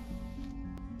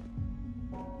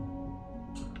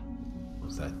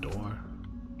 What's that door?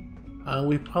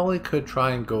 We probably could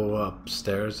try and go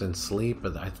upstairs and sleep,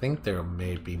 but I think there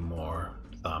may be more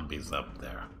zombies up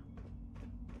there.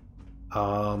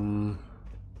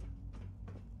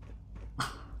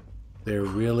 There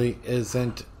really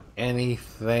isn't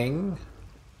anything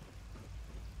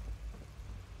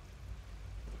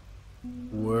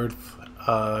worth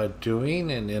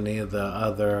doing, and any of the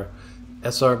other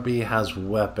SRB has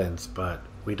weapons, but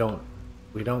we don't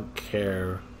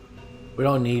care. We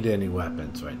don't need any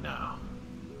weapons right now.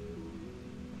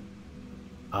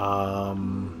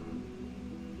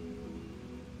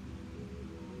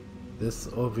 This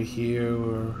over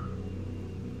here,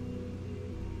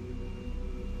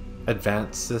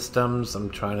 advanced systems,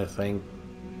 I'm trying to think.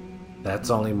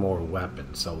 That's only more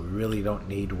weapons, so we really don't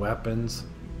need weapons.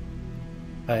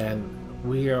 And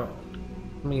we have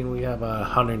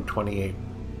 128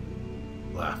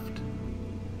 left.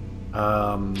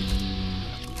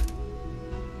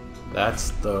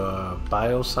 That's the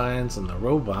bioscience and the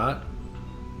robot,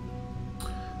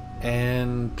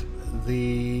 and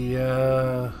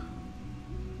the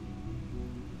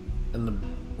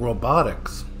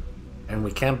robotics, and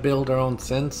we can't build our own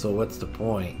synths, so what's the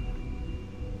point?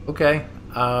 Okay,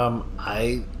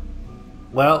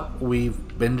 well, we've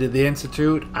been to the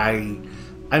Institute.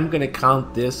 I'm gonna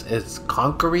count this as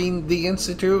conquering the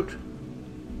Institute.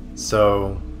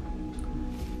 So,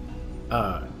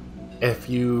 if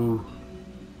you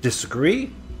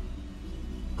disagree,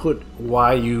 put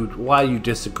why you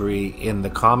disagree in the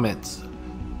comments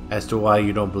as to why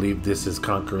you don't believe this is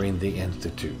conquering the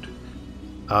Institute.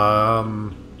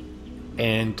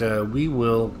 We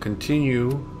will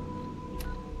continue.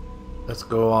 Let's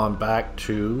go on back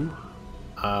to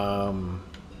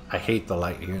I hate the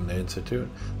light here in the Institute.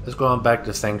 Let's go on back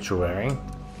to Sanctuary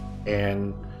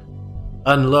and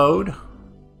unload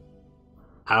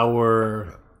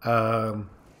our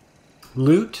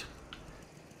loot,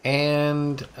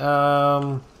 and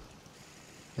then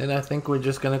I think we're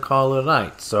just gonna call it a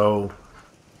night. So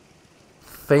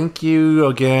thank you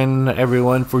again,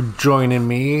 everyone, for joining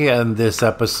me in this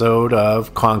episode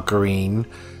of Conquering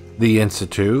the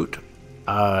Institute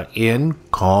in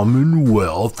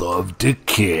Commonwealth of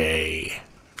Decay.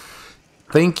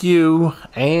 Thank you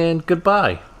and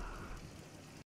goodbye.